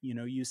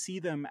 You see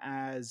them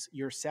as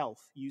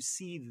yourself. You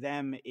see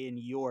them in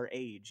your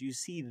age. You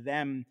see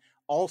them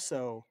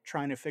also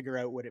trying to figure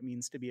out what it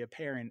means to be a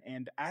parent.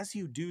 And as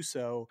you do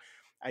so,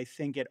 I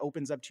think it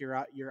opens up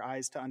to your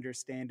eyes to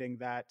understanding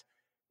that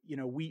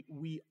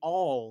we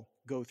all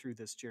go through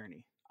this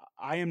journey.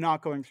 I am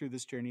not going through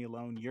this journey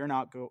alone. You're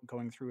not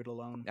going through it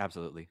alone.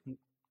 Absolutely.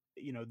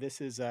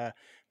 This is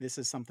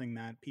something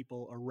that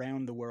people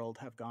around the world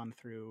have gone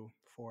through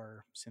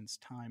for since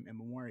time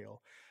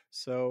immemorial.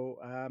 So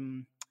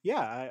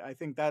yeah, I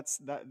think that's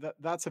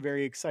a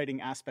very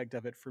exciting aspect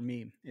of it for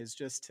me, is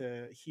just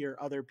to hear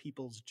other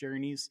people's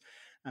journeys.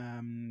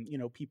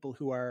 People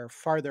who are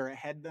farther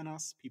ahead than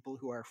us, people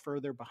who are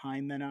further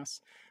behind than us,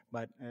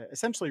 but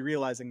essentially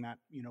realizing that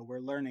we're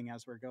learning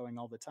as we're going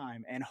all the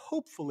time, and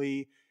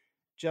hopefully,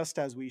 just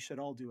as we should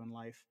all do in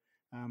life,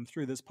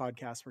 through this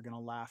podcast, we're going to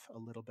laugh a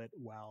little bit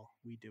while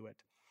we do it.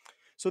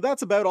 So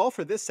that's about all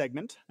for this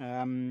segment.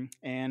 And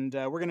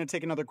we're going to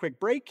take another quick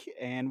break,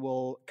 and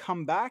we'll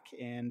come back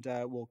and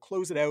we'll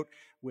close it out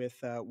with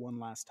one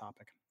last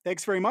topic.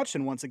 Thanks very much.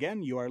 And once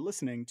again, you are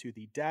listening to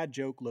the Dad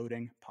Joke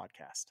Loading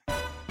Podcast.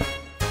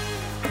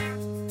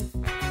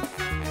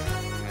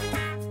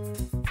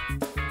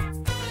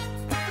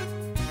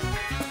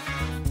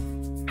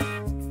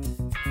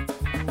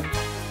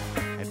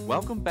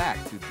 Welcome back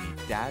to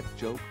the Dad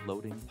Joke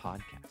Loading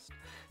Podcast.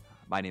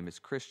 My name is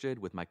Christian,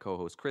 with my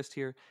co-host Chris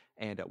here,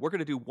 and we're going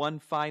to do one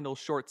final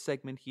short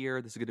segment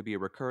here. This is going to be a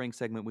recurring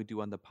segment we do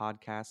on the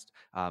podcast,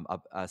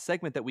 a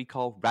segment that we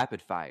call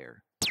Rapid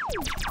Fire.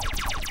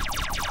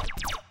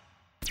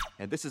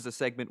 And this is a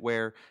segment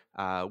where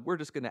we're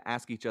just going to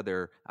ask each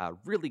other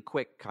really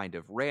quick, kind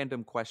of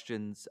random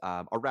questions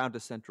around a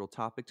central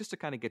topic, just to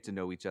kind of get to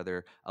know each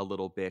other a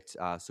little bit,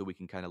 so we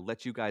can kind of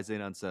let you guys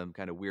in on some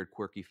kind of weird,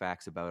 quirky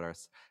facts about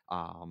us.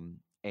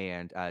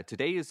 And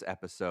today's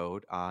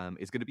episode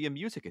is going to be a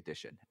music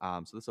edition,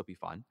 so this will be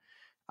fun.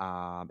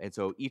 And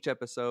so each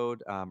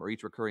episode or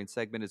each recurring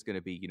segment is going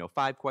to be,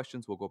 5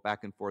 questions. We'll go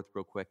back and forth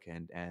real quick,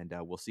 and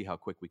we'll see how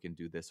quick we can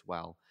do this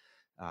while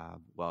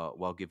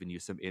giving you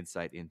some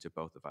insight into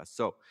both of us.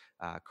 So,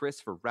 Chris,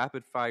 for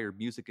Rapid Fire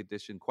Music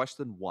Edition,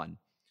 question 1.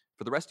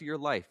 For the rest of your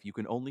life, you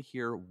can only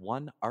hear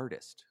one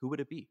artist. Who would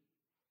it be?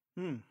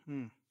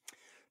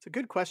 It's a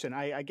good question.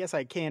 I guess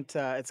I can't,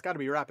 it's got to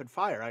be rapid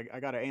fire. I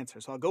got to answer.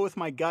 So I'll go with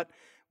my gut,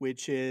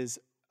 which is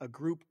a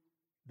group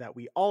that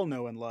we all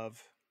know and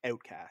love,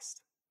 Outkast.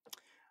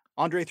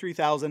 Andre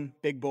 3000,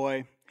 big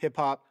boy, hip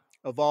hop,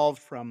 evolved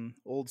from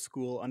old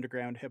school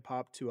underground hip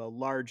hop to a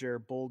larger,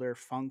 bolder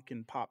funk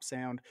and pop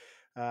sound.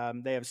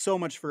 They have so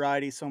much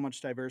variety, so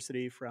much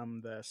diversity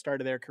from the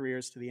start of their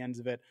careers to the ends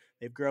of it.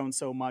 They've grown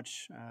so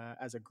much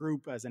as a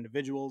group, as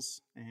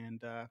individuals,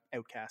 and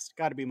Outcast.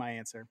 Got to be my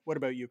answer. What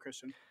about you,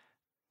 Christian?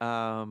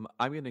 I'm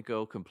going to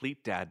go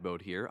complete dad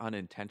mode here,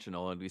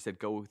 unintentional. And we said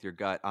go with your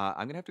gut. I'm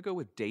going to have to go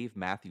with Dave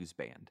Matthews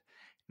Band.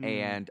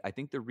 Hmm. And I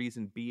think the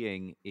reason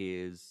being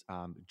is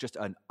just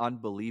an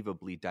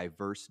unbelievably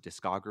diverse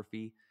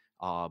discography,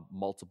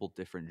 multiple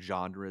different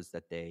genres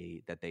that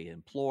they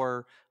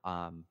implore.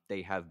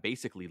 They have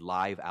basically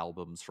live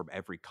albums from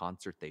every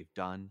concert they've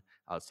done,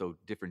 so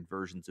different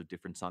versions of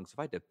different songs. If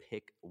I had to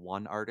pick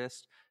one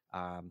artist,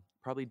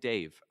 probably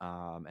Dave,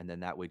 and then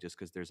that way, just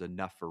because there's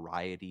enough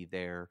variety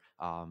there,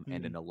 and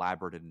Hmm. an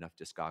elaborate enough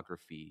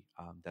discography,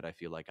 that I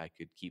feel like I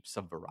could keep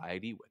some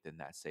variety within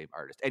that same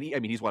artist. And I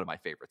mean, he's one of my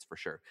favorites for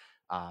sure.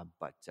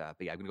 But yeah,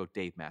 I'm gonna go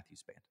Dave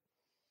Matthews Band.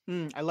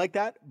 I like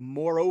that.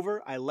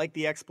 Moreover, I like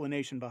the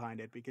explanation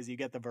behind it because you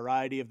get the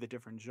variety of the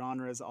different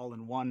genres all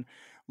in one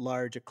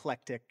large,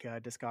 eclectic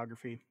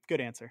discography.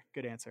 Good answer.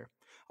 Good answer.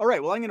 All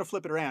right. Well, I'm going to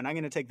flip it around. I'm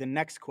going to take the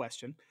next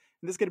question.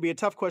 And this is going to be a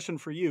tough question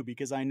for you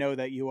because I know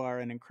that you are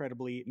an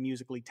incredibly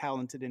musically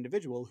talented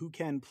individual who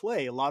can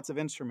play lots of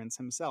instruments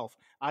himself.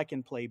 I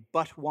can play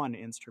but one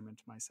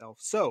instrument myself.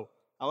 So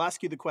I'll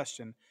ask you the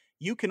question.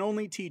 You can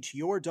only teach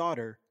your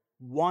daughter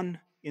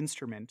one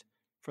instrument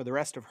for the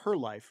rest of her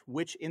life.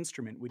 Which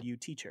instrument would you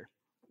teach her?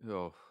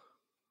 Oh,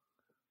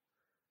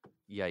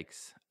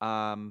 yikes.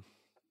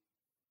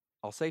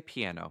 I'll say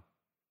piano,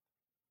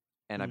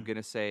 and I'm Mm,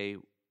 gonna say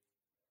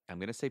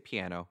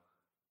piano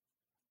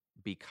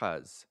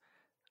because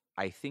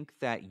I think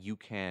that you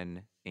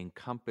can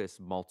encompass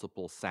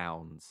multiple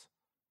sounds,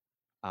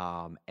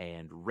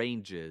 and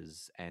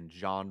ranges and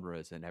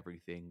genres and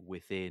everything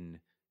within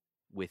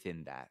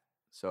that.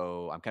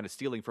 So I'm kind of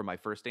stealing from my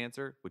first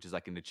answer, which is I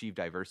can achieve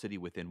diversity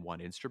within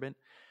one instrument.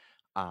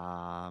 So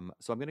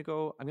I'm gonna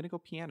go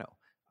piano.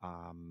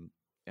 Um,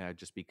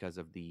 just because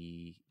of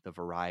the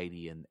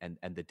variety and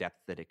the depth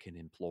that it can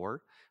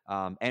implore,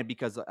 and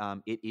because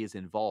it is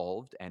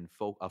involved and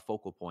a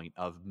focal point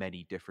of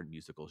many different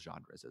musical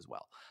genres as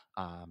well.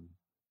 Um,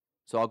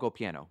 so I'll go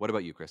piano. What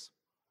about you, Chris?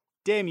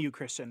 Damn you,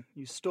 Christian!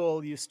 You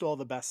stole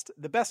the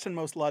best and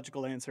most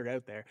logical answer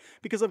out there.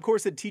 Because of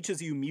course it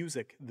teaches you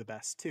music the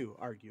best too.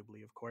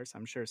 Arguably, of course,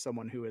 I'm sure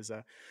someone who has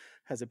a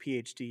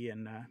PhD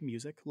in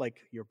music,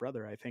 like your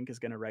brother, I think, is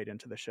going to write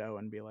into the show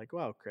and be like,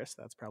 "Wow, Chris,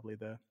 that's probably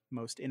the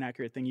most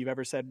inaccurate thing you've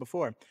ever said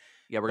before."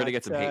 Yeah, we're gonna But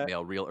get some hate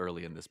mail real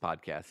early in this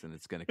podcast, and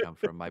it's gonna come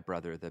from my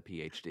brother, the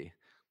PhD.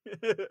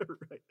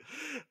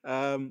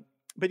 right.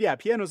 But yeah,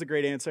 piano's a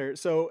great answer.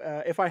 So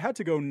if I had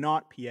to go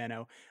not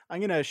piano,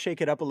 I'm going to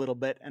shake it up a little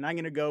bit and I'm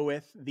going to go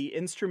with the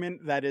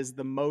instrument that is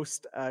the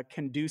most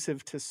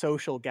conducive to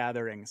social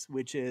gatherings,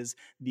 which is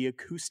the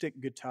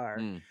acoustic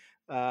guitar. Mm.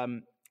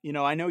 Um,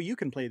 I know you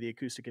can play the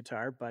acoustic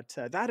guitar, but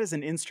that is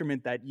an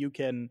instrument that you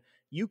can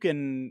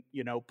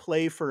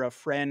play for a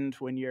friend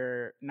when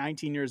you're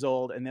 19 years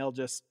old, and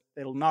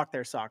it'll knock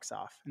their socks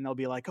off, and they'll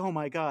be like, "Oh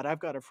my god, I've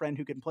got a friend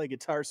who can play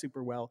guitar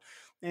super well."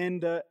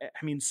 And I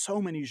mean,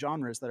 so many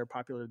genres that are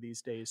popular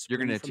these days You're spring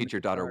gonna from the teach your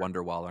daughter guitar.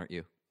 Wonderwall, aren't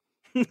you?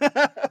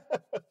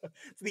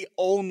 It's the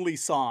only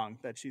song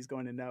that she's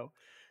going to know.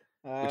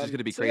 Which is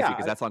gonna be So crazy yeah,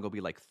 because that song will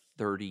be like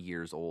 30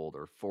 years old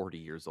or 40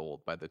 years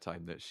old by the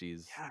time that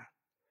she's yeah,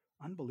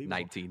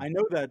 unbelievable. 19. I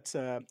know that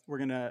we're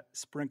going to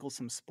sprinkle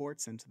some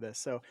sports into this.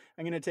 So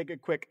I'm going to take a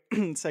quick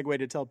segue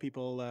to tell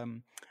people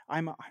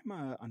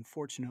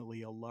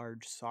unfortunately a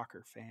large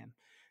soccer fan.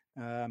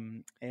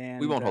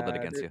 We And won't hold it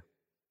against you.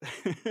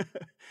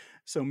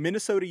 so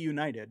Minnesota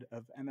United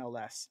of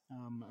MLS,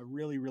 a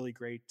really, really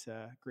great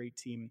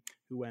team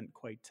who went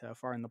quite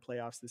far in the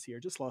playoffs this year,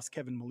 just lost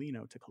Kevin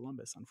Molino to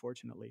Columbus,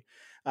 unfortunately.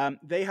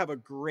 They have a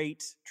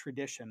great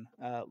tradition,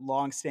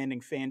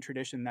 long-standing fan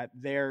tradition, that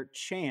their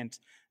chant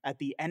at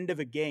the end of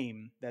a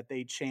game that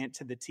they chant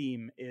to the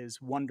team is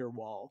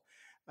Wonderwall.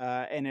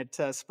 And it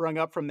sprung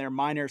up from their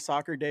minor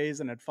soccer days,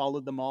 and it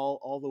followed them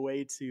all the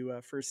way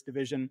to first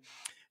division.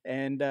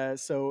 And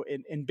so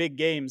in big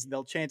games,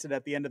 they'll chant it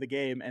at the end of the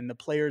game, and the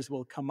players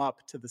will come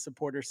up to the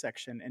supporter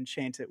section and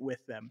chant it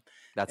with them.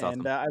 That's And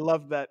awesome. I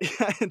love that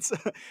it's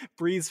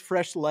breathes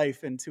fresh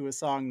life into a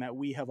song that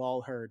we have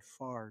all heard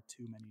far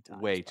too many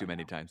times Way by too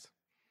many times.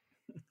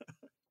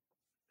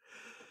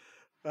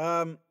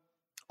 now.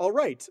 All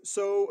right.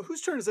 So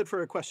whose turn is it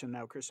for a question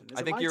now, Christian? Is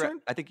I it think my you're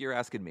turn? I think you're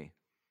asking me.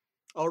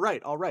 All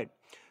right, all right.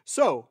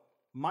 So,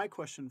 my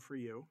question for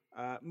you,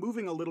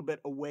 moving a little bit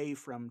away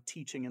from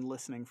teaching and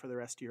listening for the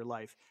rest of your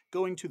life,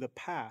 going to the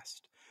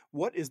past,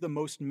 what is the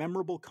most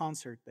memorable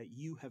concert that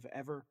you have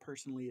ever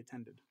personally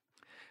attended?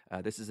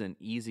 This is an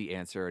easy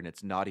answer, and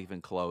it's not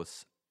even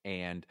close.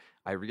 And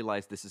I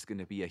realize this is going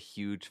to be a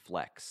huge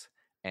flex,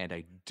 and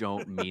I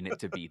don't mean it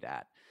to be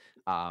that.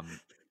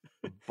 Um,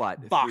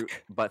 but through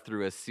Bach. but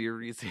through a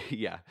series,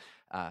 yeah,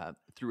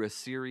 through a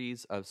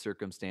series of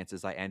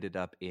circumstances, I ended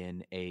up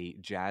in a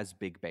jazz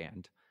big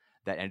band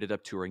that ended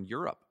up touring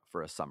Europe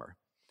for a summer.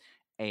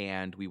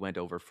 and we went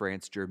over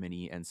France,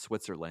 Germany, and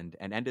Switzerland,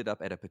 and ended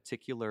up at a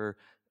particular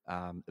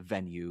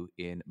venue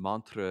in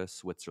Montreux,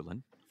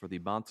 Switzerland, for the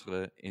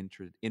Montreux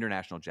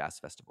International Jazz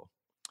Festival.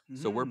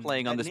 So we're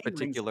playing on That this name rings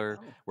a particular,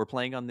 bell. we're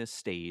playing on this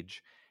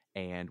stage,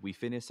 and we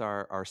finish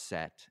our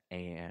set,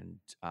 and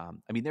I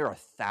mean, there are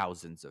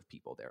thousands of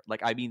people there.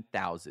 Like, I mean,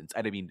 thousands.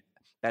 And I mean,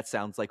 that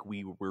sounds like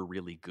we were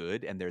really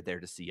good and they're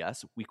there to see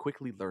us. We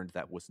quickly learned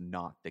that was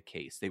not the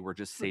case. They were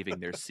just saving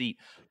their seat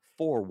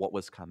for what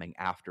was coming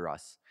after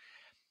us.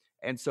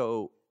 And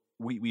so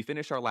we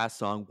finish our last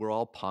song. We're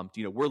all pumped.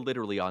 You know, we're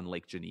literally on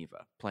Lake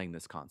Geneva playing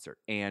this concert,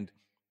 and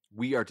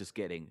we are just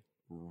getting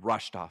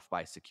rushed off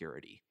by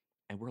security.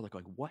 And we're like,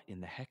 what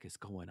in the heck is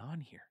going on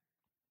here?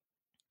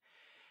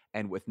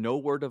 And with no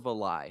word of a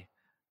lie,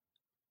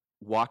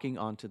 walking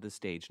onto the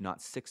stage,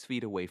 not 6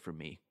 feet away from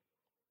me,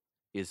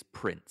 is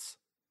Prince.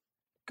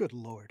 Good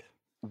Lord.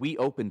 We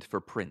opened for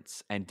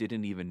Prince and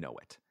didn't even know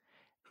it.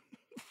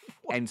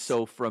 What? And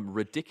so from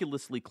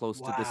ridiculously close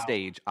to the Wow.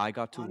 stage, I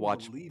got to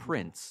watch Unbelievable.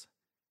 Prince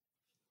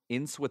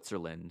in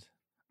Switzerland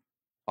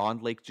on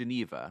Lake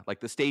Geneva. Like,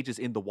 the stage is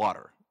in the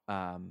water.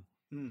 And,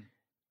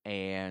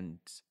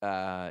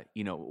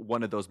 you know,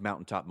 one of those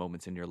mountaintop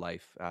moments in your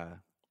life,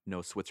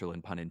 no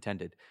Switzerland pun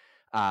intended,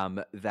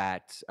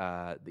 that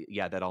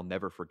I'll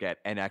never forget.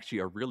 And actually,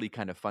 a really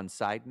kind of fun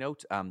side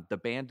note, the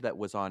band that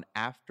was on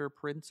after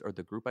Prince, or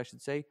the group I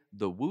should say,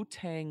 the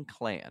Wu-Tang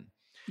Clan.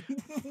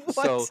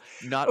 So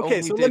not Okay,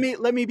 only so did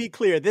let me be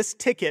clear. This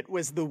ticket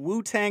was the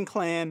Wu-Tang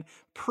Clan,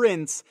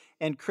 Prince,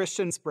 and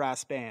Christian's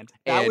brass band.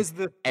 That was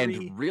the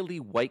three. and really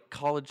white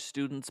college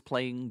students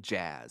playing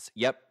jazz.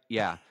 Yep,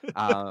 yeah,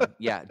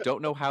 yeah.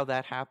 Don't know how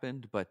that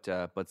happened, but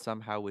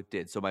somehow it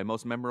did. So my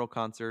most memorable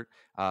concert,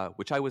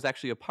 which I was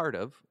actually a part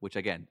of, which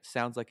again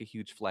sounds like a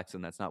huge flex,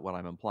 and that's not what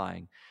I'm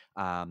implying,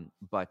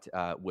 but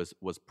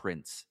was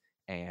Prince.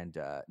 And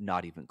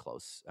not even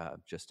close.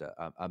 Just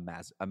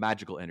a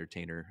magical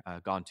entertainer.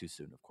 Gone too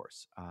soon, of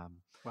course.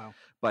 Wow.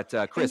 But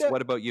Chris, And,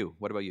 what about you?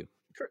 What about you?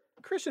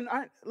 Christian,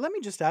 let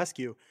me just ask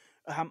you,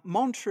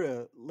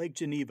 Montreux, Lake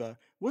Geneva,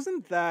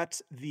 wasn't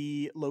that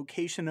the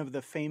location of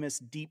the famous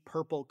Deep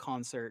Purple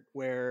concert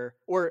Frank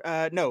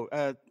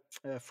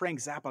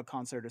Zappa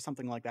concert or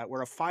something like that,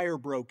 where a fire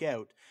broke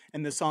out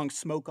and the song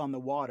 "Smoke on the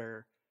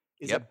Water"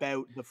 is Yep.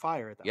 about the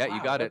fire. Yeah,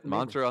 you got it. that's amazing.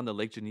 Montreux on the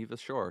Lake Geneva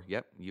shore.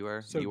 Yep, you are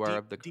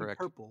of the Deep correct.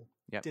 Purple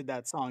Yep. did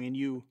that song, and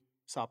you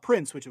saw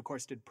Prince, which of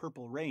course did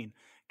Purple Rain.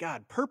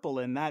 God, Purple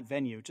and that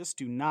venue just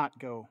do not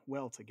go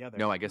well together.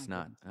 No, I guess My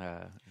not.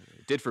 goodness.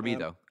 Did for me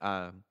though.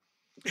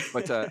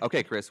 But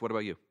okay, Chris, what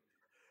about you?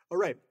 All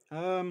right.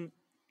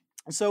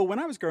 So when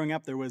I was growing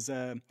up, there was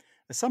a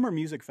summer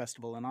music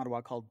festival in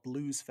Ottawa called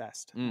Blues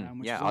Fest, which Yeah, is one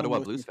of the Ottawa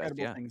most Blues Fest.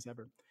 incredible Yeah. things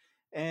ever.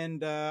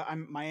 And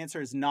my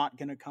answer is not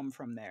going to come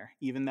from there,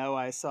 even though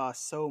I saw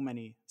so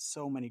many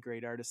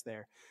great artists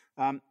there.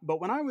 But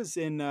when I was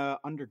in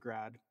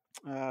undergrad,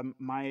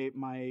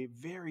 my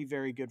very,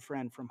 very good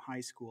friend from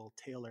high school,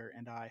 Taylor,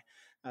 and I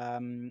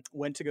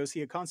went to go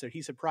see a concert.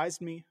 He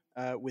surprised me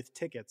with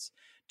tickets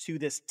to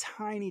this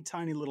tiny,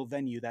 tiny little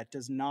venue that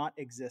does not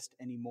exist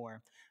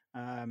anymore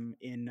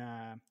in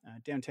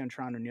downtown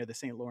Toronto near the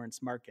St.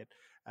 Lawrence Market,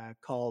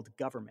 called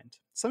Government.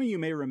 Some of you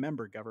may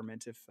remember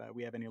Government if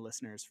we have any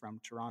listeners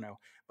from Toronto,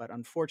 but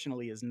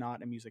unfortunately is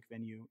not a music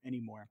venue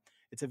anymore.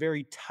 It's a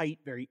very tight,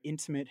 very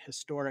intimate,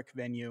 historic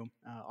venue,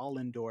 all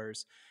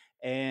indoors.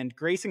 And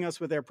gracing us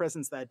with their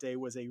presence that day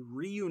was a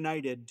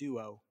reunited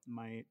duo,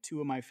 two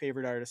of my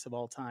favorite artists of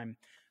all time,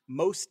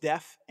 Mos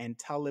Def and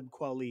Talib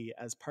Kweli,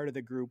 as part of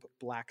the group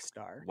Black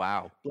Star.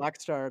 Wow. Black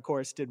Star, of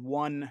course, did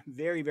one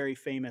very, very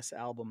famous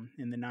album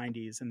in the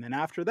 90s. And then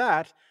after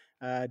that,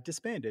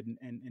 disbanded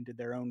and did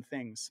their own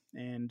things.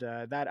 And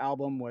that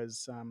album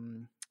was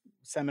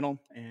seminal,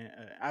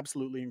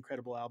 absolutely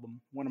incredible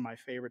album, one of my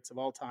favorites of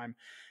all time.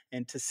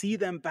 And to see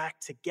them back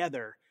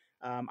together,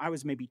 I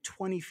was maybe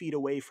 20 feet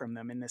away from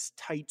them in this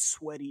tight,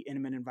 sweaty,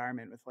 intimate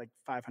environment with like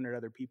 500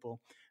 other people.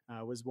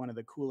 Was one of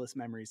the coolest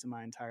memories of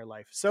my entire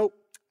life. So,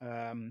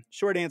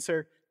 short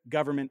answer,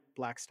 Government,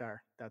 Black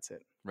Star. That's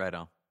it. Right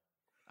on.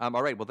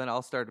 All right. Well, then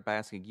I'll start by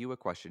asking you a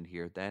question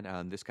here.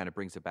 Then this kind of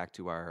brings it back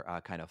to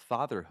our kind of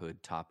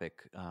fatherhood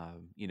topic,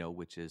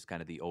 which is kind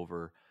of the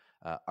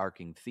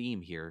overarching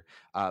theme here.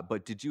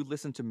 But did you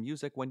listen to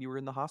music when you were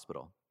in the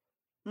hospital?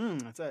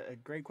 That's a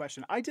great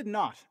question. I did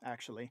not,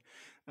 actually.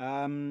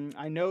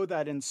 I know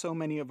that in so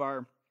many of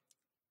our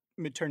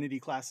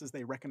maternity classes,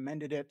 they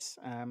recommended it.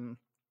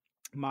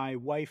 My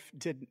wife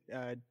did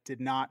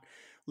not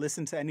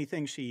listen to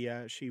anything.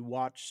 She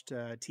watched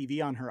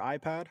TV on her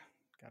iPad.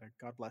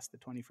 God bless the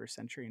 21st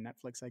century and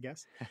Netflix, I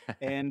guess.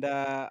 And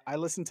I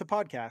listened to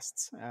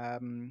podcasts.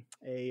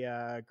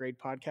 A great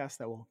podcast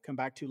that we'll come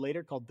back to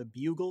later called The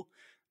Bugle.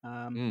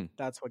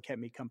 That's what kept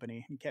me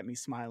company and kept me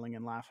smiling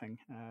and laughing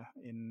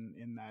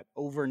in that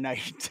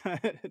overnight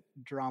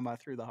drama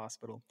through the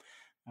hospital.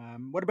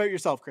 What about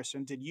yourself,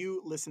 Christian? Did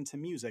you listen to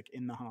music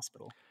in the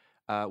hospital?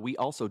 We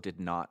also did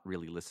not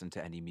really listen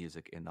to any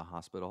music in the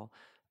hospital.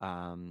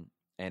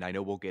 And I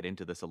know we'll get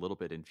into this a little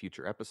bit in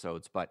future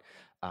episodes, but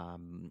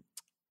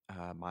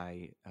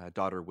my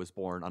daughter was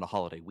born on a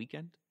holiday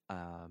weekend.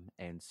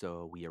 And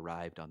so we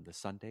arrived on the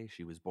Sunday.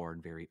 She was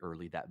born very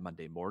early that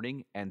Monday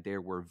morning, and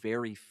there were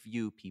very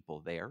few people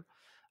there.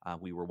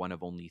 We were one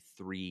of only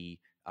three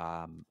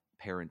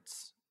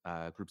parents,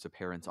 groups of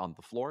parents on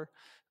the floor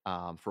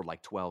for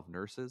like 12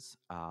 nurses.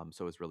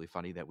 So it was really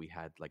funny that we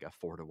had like a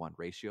 4-to-1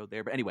 ratio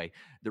there. But anyway,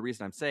 the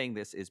reason I'm saying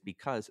this is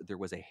because there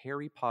was a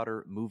Harry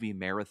Potter movie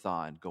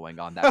marathon going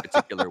on that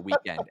particular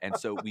weekend. And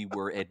so we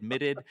were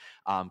admitted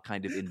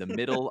kind of in the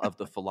middle of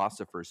the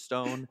Philosopher's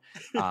Stone.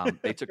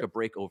 They took a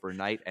break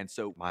overnight. And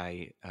so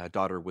my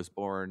daughter was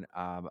born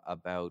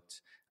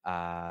about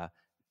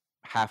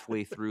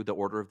halfway through the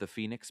Order of the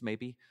Phoenix,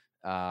 maybe.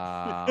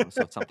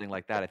 So something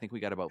like that. I think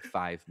we got about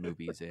 5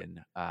 movies in.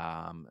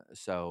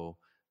 So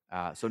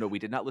no, we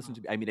did not listen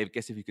to. I mean, I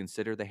guess if you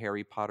consider the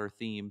Harry Potter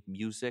theme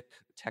music,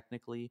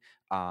 technically,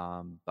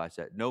 but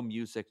no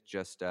music,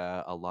 just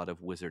a lot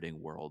of Wizarding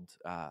World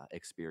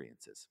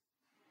experiences.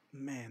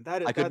 Man,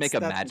 I could make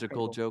a that's magical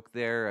incredible. joke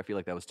there. I feel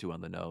like that was too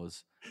on the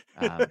nose,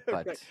 but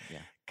Right. yeah.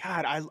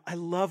 God, I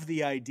love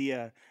the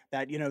idea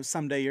that,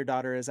 someday your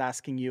daughter is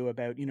asking you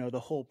about, the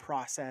whole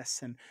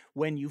process and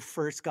when you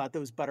first got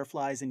those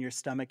butterflies in your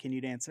stomach, and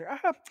you'd answer,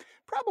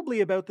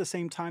 probably about the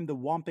same time the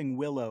Whomping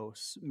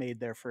Willows made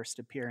their first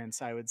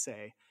appearance, I would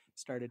say,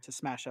 started to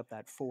smash up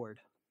that Ford.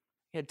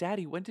 Yeah,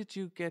 Daddy, when did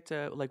you get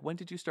when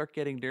did you start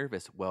getting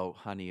nervous? Well,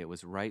 honey, it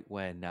was right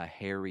when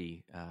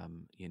Harry,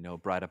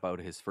 brought about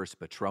his first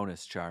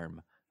Patronus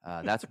charm.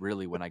 That's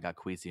really when I got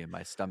queasy in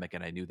my stomach,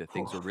 and I knew that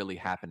things were really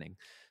happening.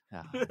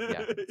 Yeah.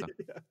 So,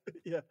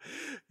 yeah,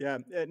 yeah.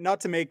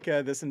 Not to make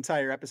this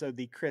entire episode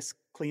the Chris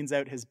cleans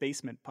out his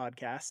basement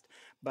podcast,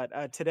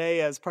 but today,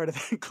 as part of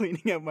the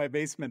cleaning out my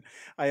basement,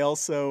 I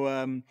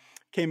also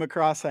came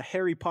across a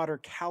Harry Potter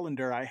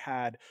calendar I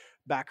had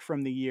back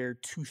from the year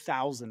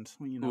 2000.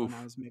 When I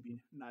oof. was maybe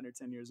 9 or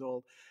 10 years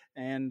old,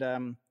 and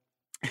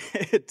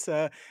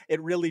it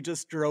really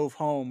just drove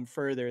home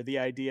further the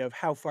idea of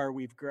how far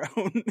we've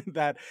grown.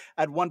 That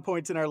at one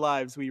point in our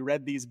lives we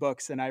read these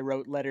books and I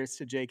wrote letters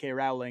to J.K.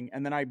 Rowling,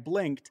 and then I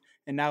blinked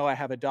and now I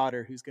have a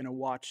daughter who's going to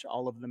watch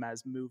all of them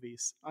as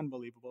movies.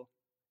 Unbelievable.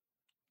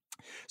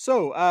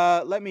 So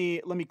let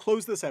me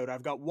close this out.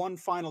 I've got one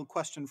final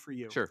question for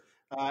you. Sure.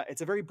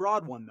 It's a very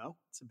broad one, though.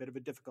 It's a bit of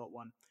a difficult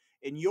one.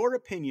 In your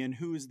opinion,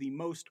 who is the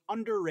most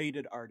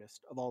underrated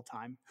artist of all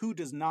time? Who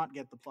does not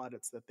get the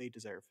plaudits that they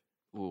deserve?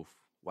 Oof.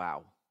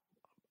 Wow.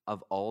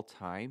 Of all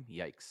time,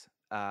 yikes.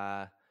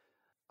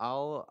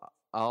 I'll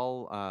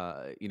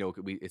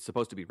it's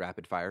supposed to be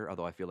rapid fire,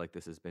 although I feel like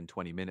this has been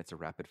 20 minutes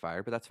of rapid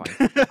fire, but that's fine.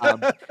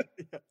 Um,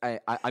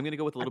 I'm going to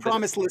go with a I little bit.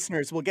 promise,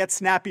 listeners, we'll get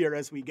snappier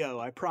as we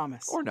go. I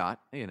promise. Or not,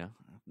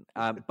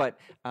 but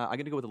I'm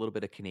going to go with a little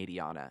bit of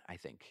Canadiana, I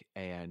think,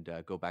 and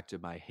go back to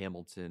my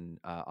Hamilton,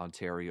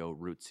 Ontario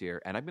roots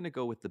here. And I'm going to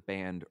go with the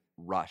band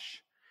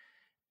Rush,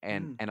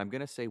 and Mm, I'm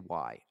going to say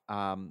why.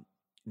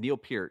 Neil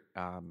Peart,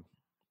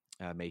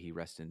 may he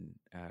rest in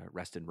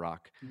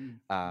rock, mm,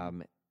 mm.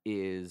 um,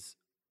 is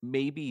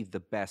maybe the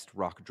best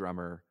rock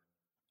drummer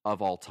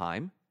of all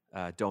time.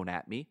 Don't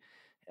at me,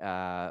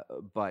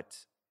 but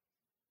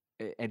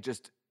and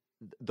just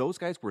those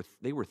guys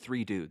they were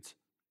 3 dudes.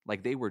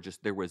 Like they were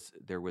just there was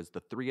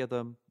the 3 of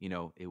them.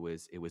 It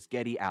was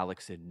Geddy,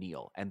 Alex, and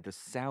Neil, and the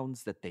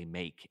sounds that they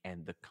make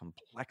and the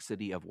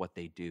complexity of what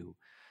they do,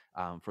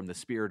 from the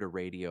Spirit of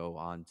Radio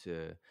on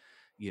to,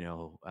 you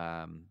know,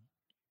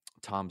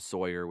 Tom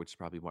Sawyer, which is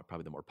probably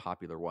the more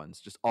popular ones,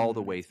 just all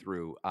the way That's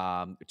through,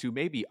 to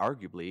maybe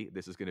arguably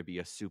this is going to be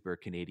a super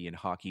Canadian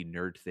hockey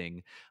nerd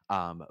thing,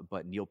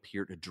 but Neil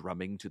Peart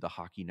drumming to the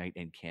Hockey Night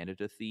in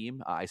Canada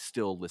theme. I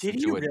still listen Did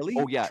he to it. Oh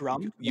really yeah,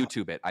 drum?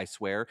 YouTube it. I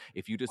swear,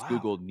 if you just Wow.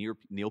 Google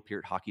Neil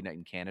Peart Hockey Night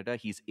in Canada,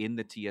 he's in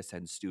the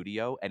TSN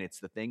studio, and it's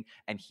the thing,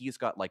 and he's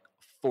got like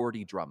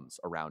 40 drums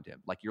around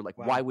him. Like you're like,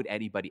 why Wow. would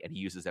anybody? And he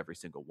uses every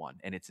single one,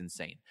 and it's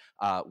insane.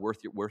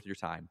 Worth your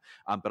time.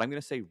 But I'm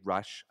going to say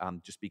Rush,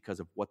 just because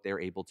of what they're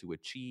able to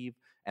achieve.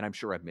 And I'm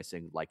sure I'm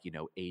missing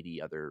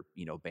 80 other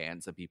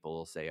bands that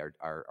people say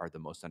are the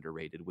most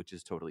underrated, which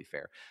is totally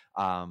fair.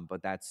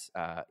 But that's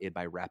in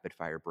my rapid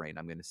fire brain.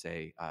 I'm going to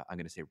say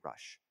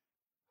Rush.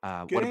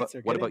 Good What about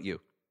answer. what Good about answer.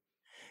 you?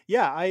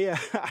 Yeah, I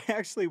I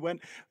actually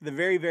went the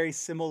very, very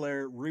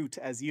similar route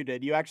as you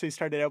did. You actually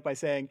started out by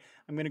saying,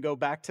 "I'm going to go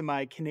back to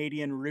my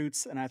Canadian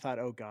roots," and I thought,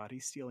 "Oh God,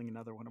 he's stealing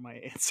another one of my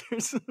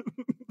answers."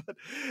 But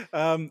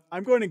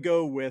I'm going to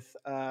go with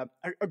a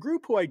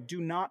group who I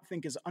do not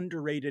think is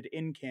underrated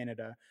in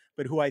Canada,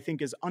 but who I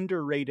think is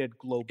underrated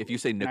If you globally.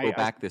 say And I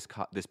Nickelback,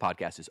 this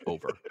podcast is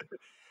over.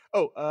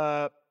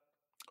 oh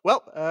well,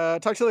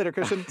 talk to you later,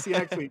 Christian. See you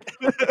next week.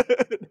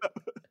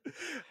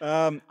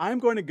 I'm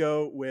going to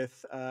go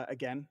with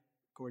again,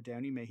 Gord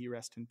Downey, may he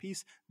rest in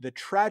peace. The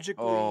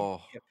Tragically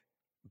Oh, Hip.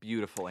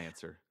 beautiful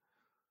answer.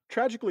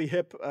 Tragically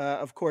Hip,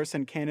 of course,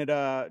 in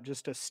Canada,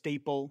 just a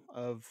staple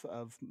of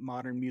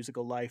modern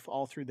musical life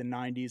all through the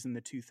 90s and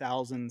the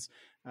 2000s.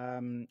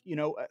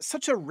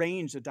 Such a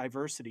range of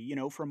diversity,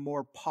 from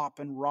more pop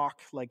and rock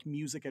like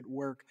Music at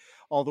Work,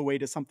 all the way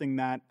to something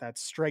that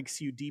strikes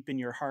you deep in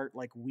your heart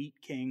like Wheat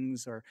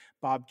Kings or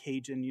Bob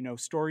Cajun,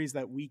 stories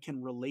that we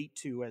can relate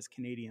to as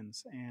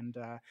Canadians. And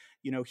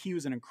he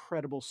was an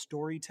incredible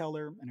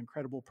storyteller, an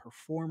incredible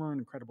performer, an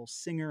incredible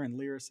singer and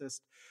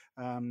lyricist.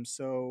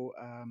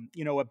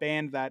 A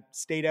band that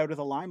stayed out of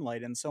the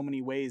limelight in so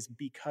many ways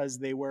because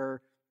they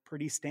were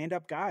pretty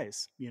stand-up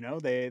guys.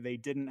 They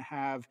didn't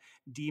have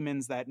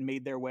demons that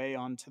made their way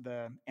onto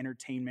the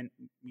entertainment,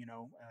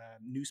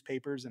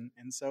 newspapers,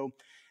 and so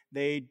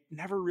they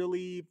never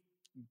really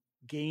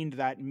gained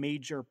that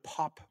major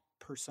pop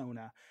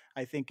persona,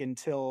 I think,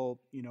 until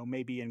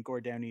maybe in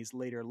Gord Downey's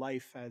later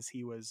life, as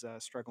he was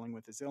struggling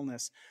with his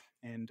illness,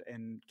 and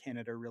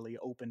Canada really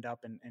opened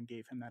up and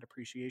gave him that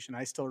appreciation.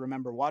 I still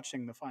remember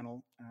watching the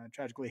final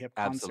Tragically Hip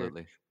concert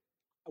Absolutely.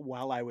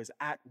 while I was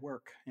at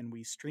work, and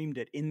we streamed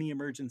it in the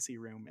emergency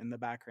room in the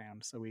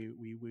background, so we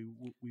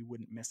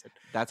wouldn't miss it.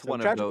 That's So one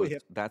of Tragically those.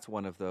 Hip, That's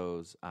one of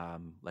those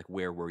like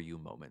where were you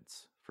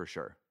moments for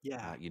sure.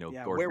 yeah,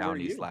 yeah. Gord Where were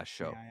Downey's you? last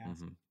show. May I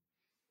ask?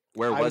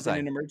 Where I was was in I?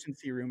 an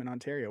emergency room in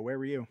Ontario. Where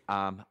were you?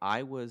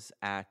 I was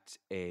at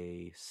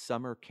a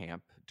summer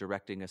camp,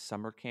 directing a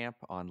summer camp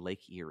on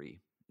Lake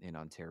Erie in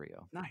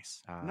Ontario.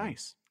 Nice, Um,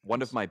 nice.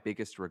 One of my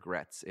biggest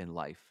regrets in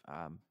life,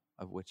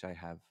 of which I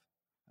have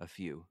a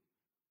few,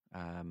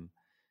 um,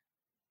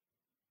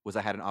 was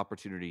I had an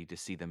opportunity to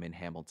see them in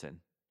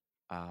Hamilton,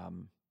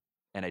 and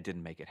I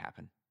didn't make it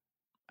happen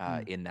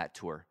Mm. in that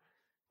tour,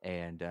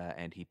 and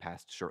he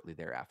passed shortly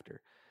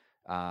thereafter.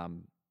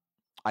 Um,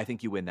 I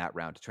think you win that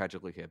round.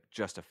 Tragically Hip,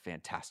 just a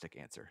fantastic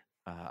answer.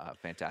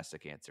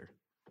 Fantastic answer.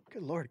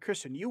 Good Lord,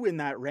 Christian, you win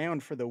that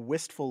round for the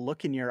wistful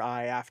look in your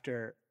eye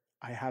after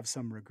I have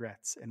some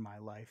regrets in my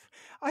life.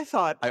 I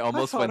thought, I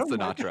almost went oh my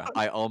Sinatra. God.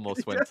 I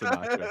almost went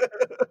Sinatra.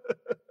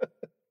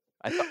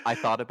 I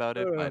thought about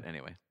it, but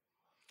anyway.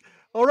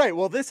 All right.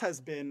 Well, this has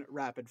been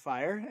Rapid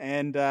Fire,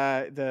 and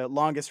the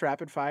longest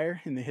rapid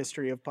fire in the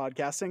history of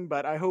podcasting.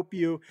 But I hope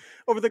you,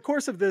 over the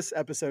course of this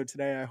episode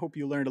today, I hope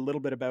you learned a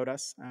little bit about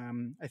us.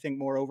 I think,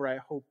 moreover, I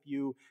hope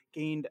you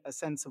gained a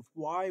sense of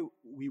why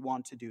we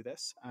want to do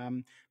this.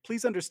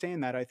 Please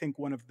understand that I think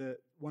one of the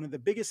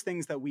biggest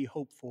things that we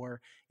hope for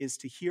is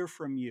to hear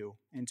from you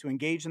and to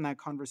engage in that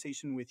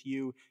conversation with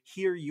you,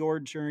 hear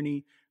your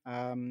journey,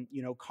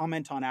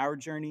 comment on our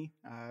journey,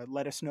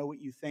 let us know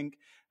what you think.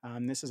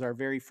 This is our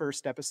very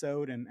first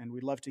episode, and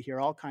we'd love to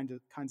hear all kinds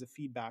of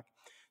feedback.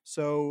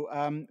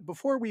 So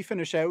before we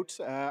finish out,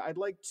 I'd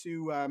like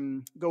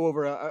to go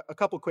over a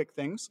couple quick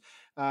things.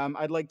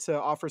 I'd like to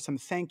offer some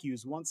thank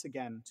yous once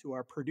again to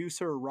our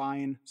producer,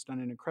 Ryan, who's done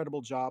an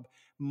incredible job.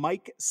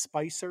 Mike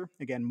Spicer,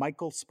 again,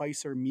 Michael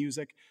Spicer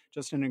Music,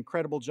 just an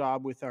incredible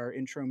job with our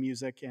intro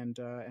music and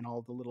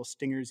all the little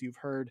stingers you've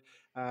heard.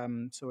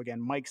 So again,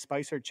 Mike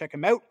Spicer, check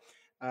him out.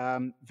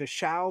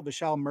 Vishal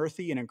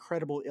Murthy, an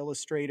incredible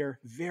illustrator,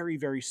 very,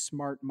 very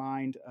smart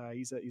mind.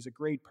 He's a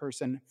great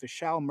person.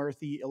 Vishal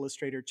Murthy,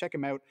 illustrator, check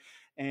him out.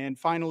 And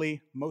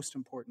finally, most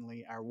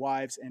importantly, our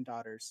wives and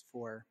daughters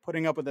for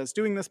putting up with us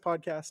doing this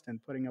podcast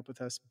and putting up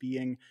with us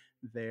being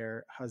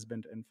their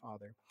husband and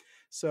father.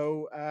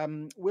 So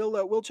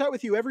we'll chat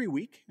with you every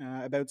week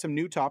about some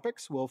new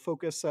topics. We'll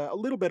focus a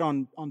little bit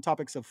on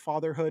topics of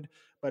fatherhood,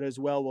 but as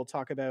well we'll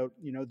talk about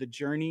the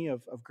journey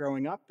of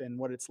growing up and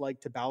what it's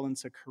like to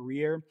balance a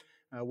career,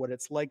 what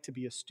it's like to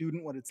be a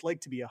student, what it's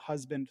like to be a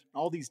husband,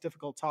 all these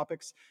difficult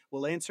topics.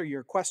 We'll answer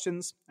your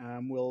questions.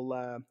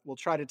 We'll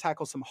try to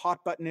tackle some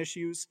hot button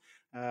issues,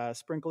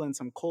 sprinkle in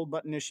some cold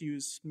button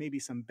issues, maybe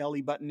some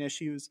belly button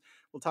issues.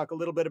 We'll talk a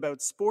little bit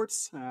about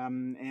sports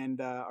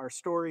and our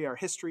story, our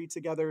history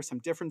together, some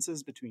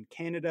differences between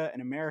Canada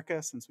and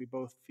America, since we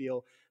both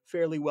feel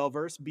fairly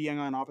well-versed, being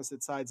on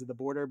opposite sides of the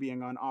border,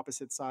 being on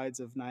opposite sides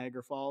of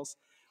Niagara Falls.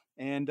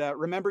 And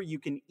remember, you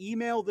can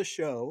email the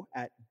show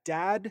at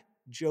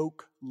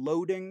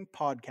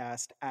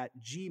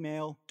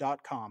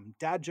dadjokeloadingpodcast@gmail.com.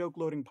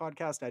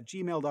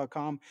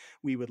 dadjokeloadingpodcast@gmail.com.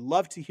 We would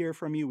love to hear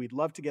from you. We'd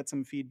love to get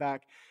some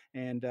feedback,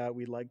 and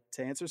we'd like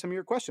to answer some of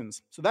your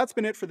questions. So that's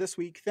been it for this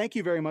week. Thank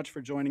you very much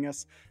for joining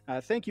us.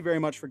 Thank you very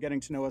much for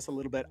getting to know us a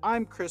little bit.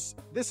 I'm Chris.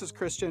 This is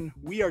Christian.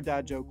 We are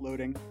Dad Joke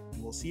Loading,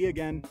 and we'll see you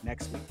again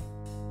next week.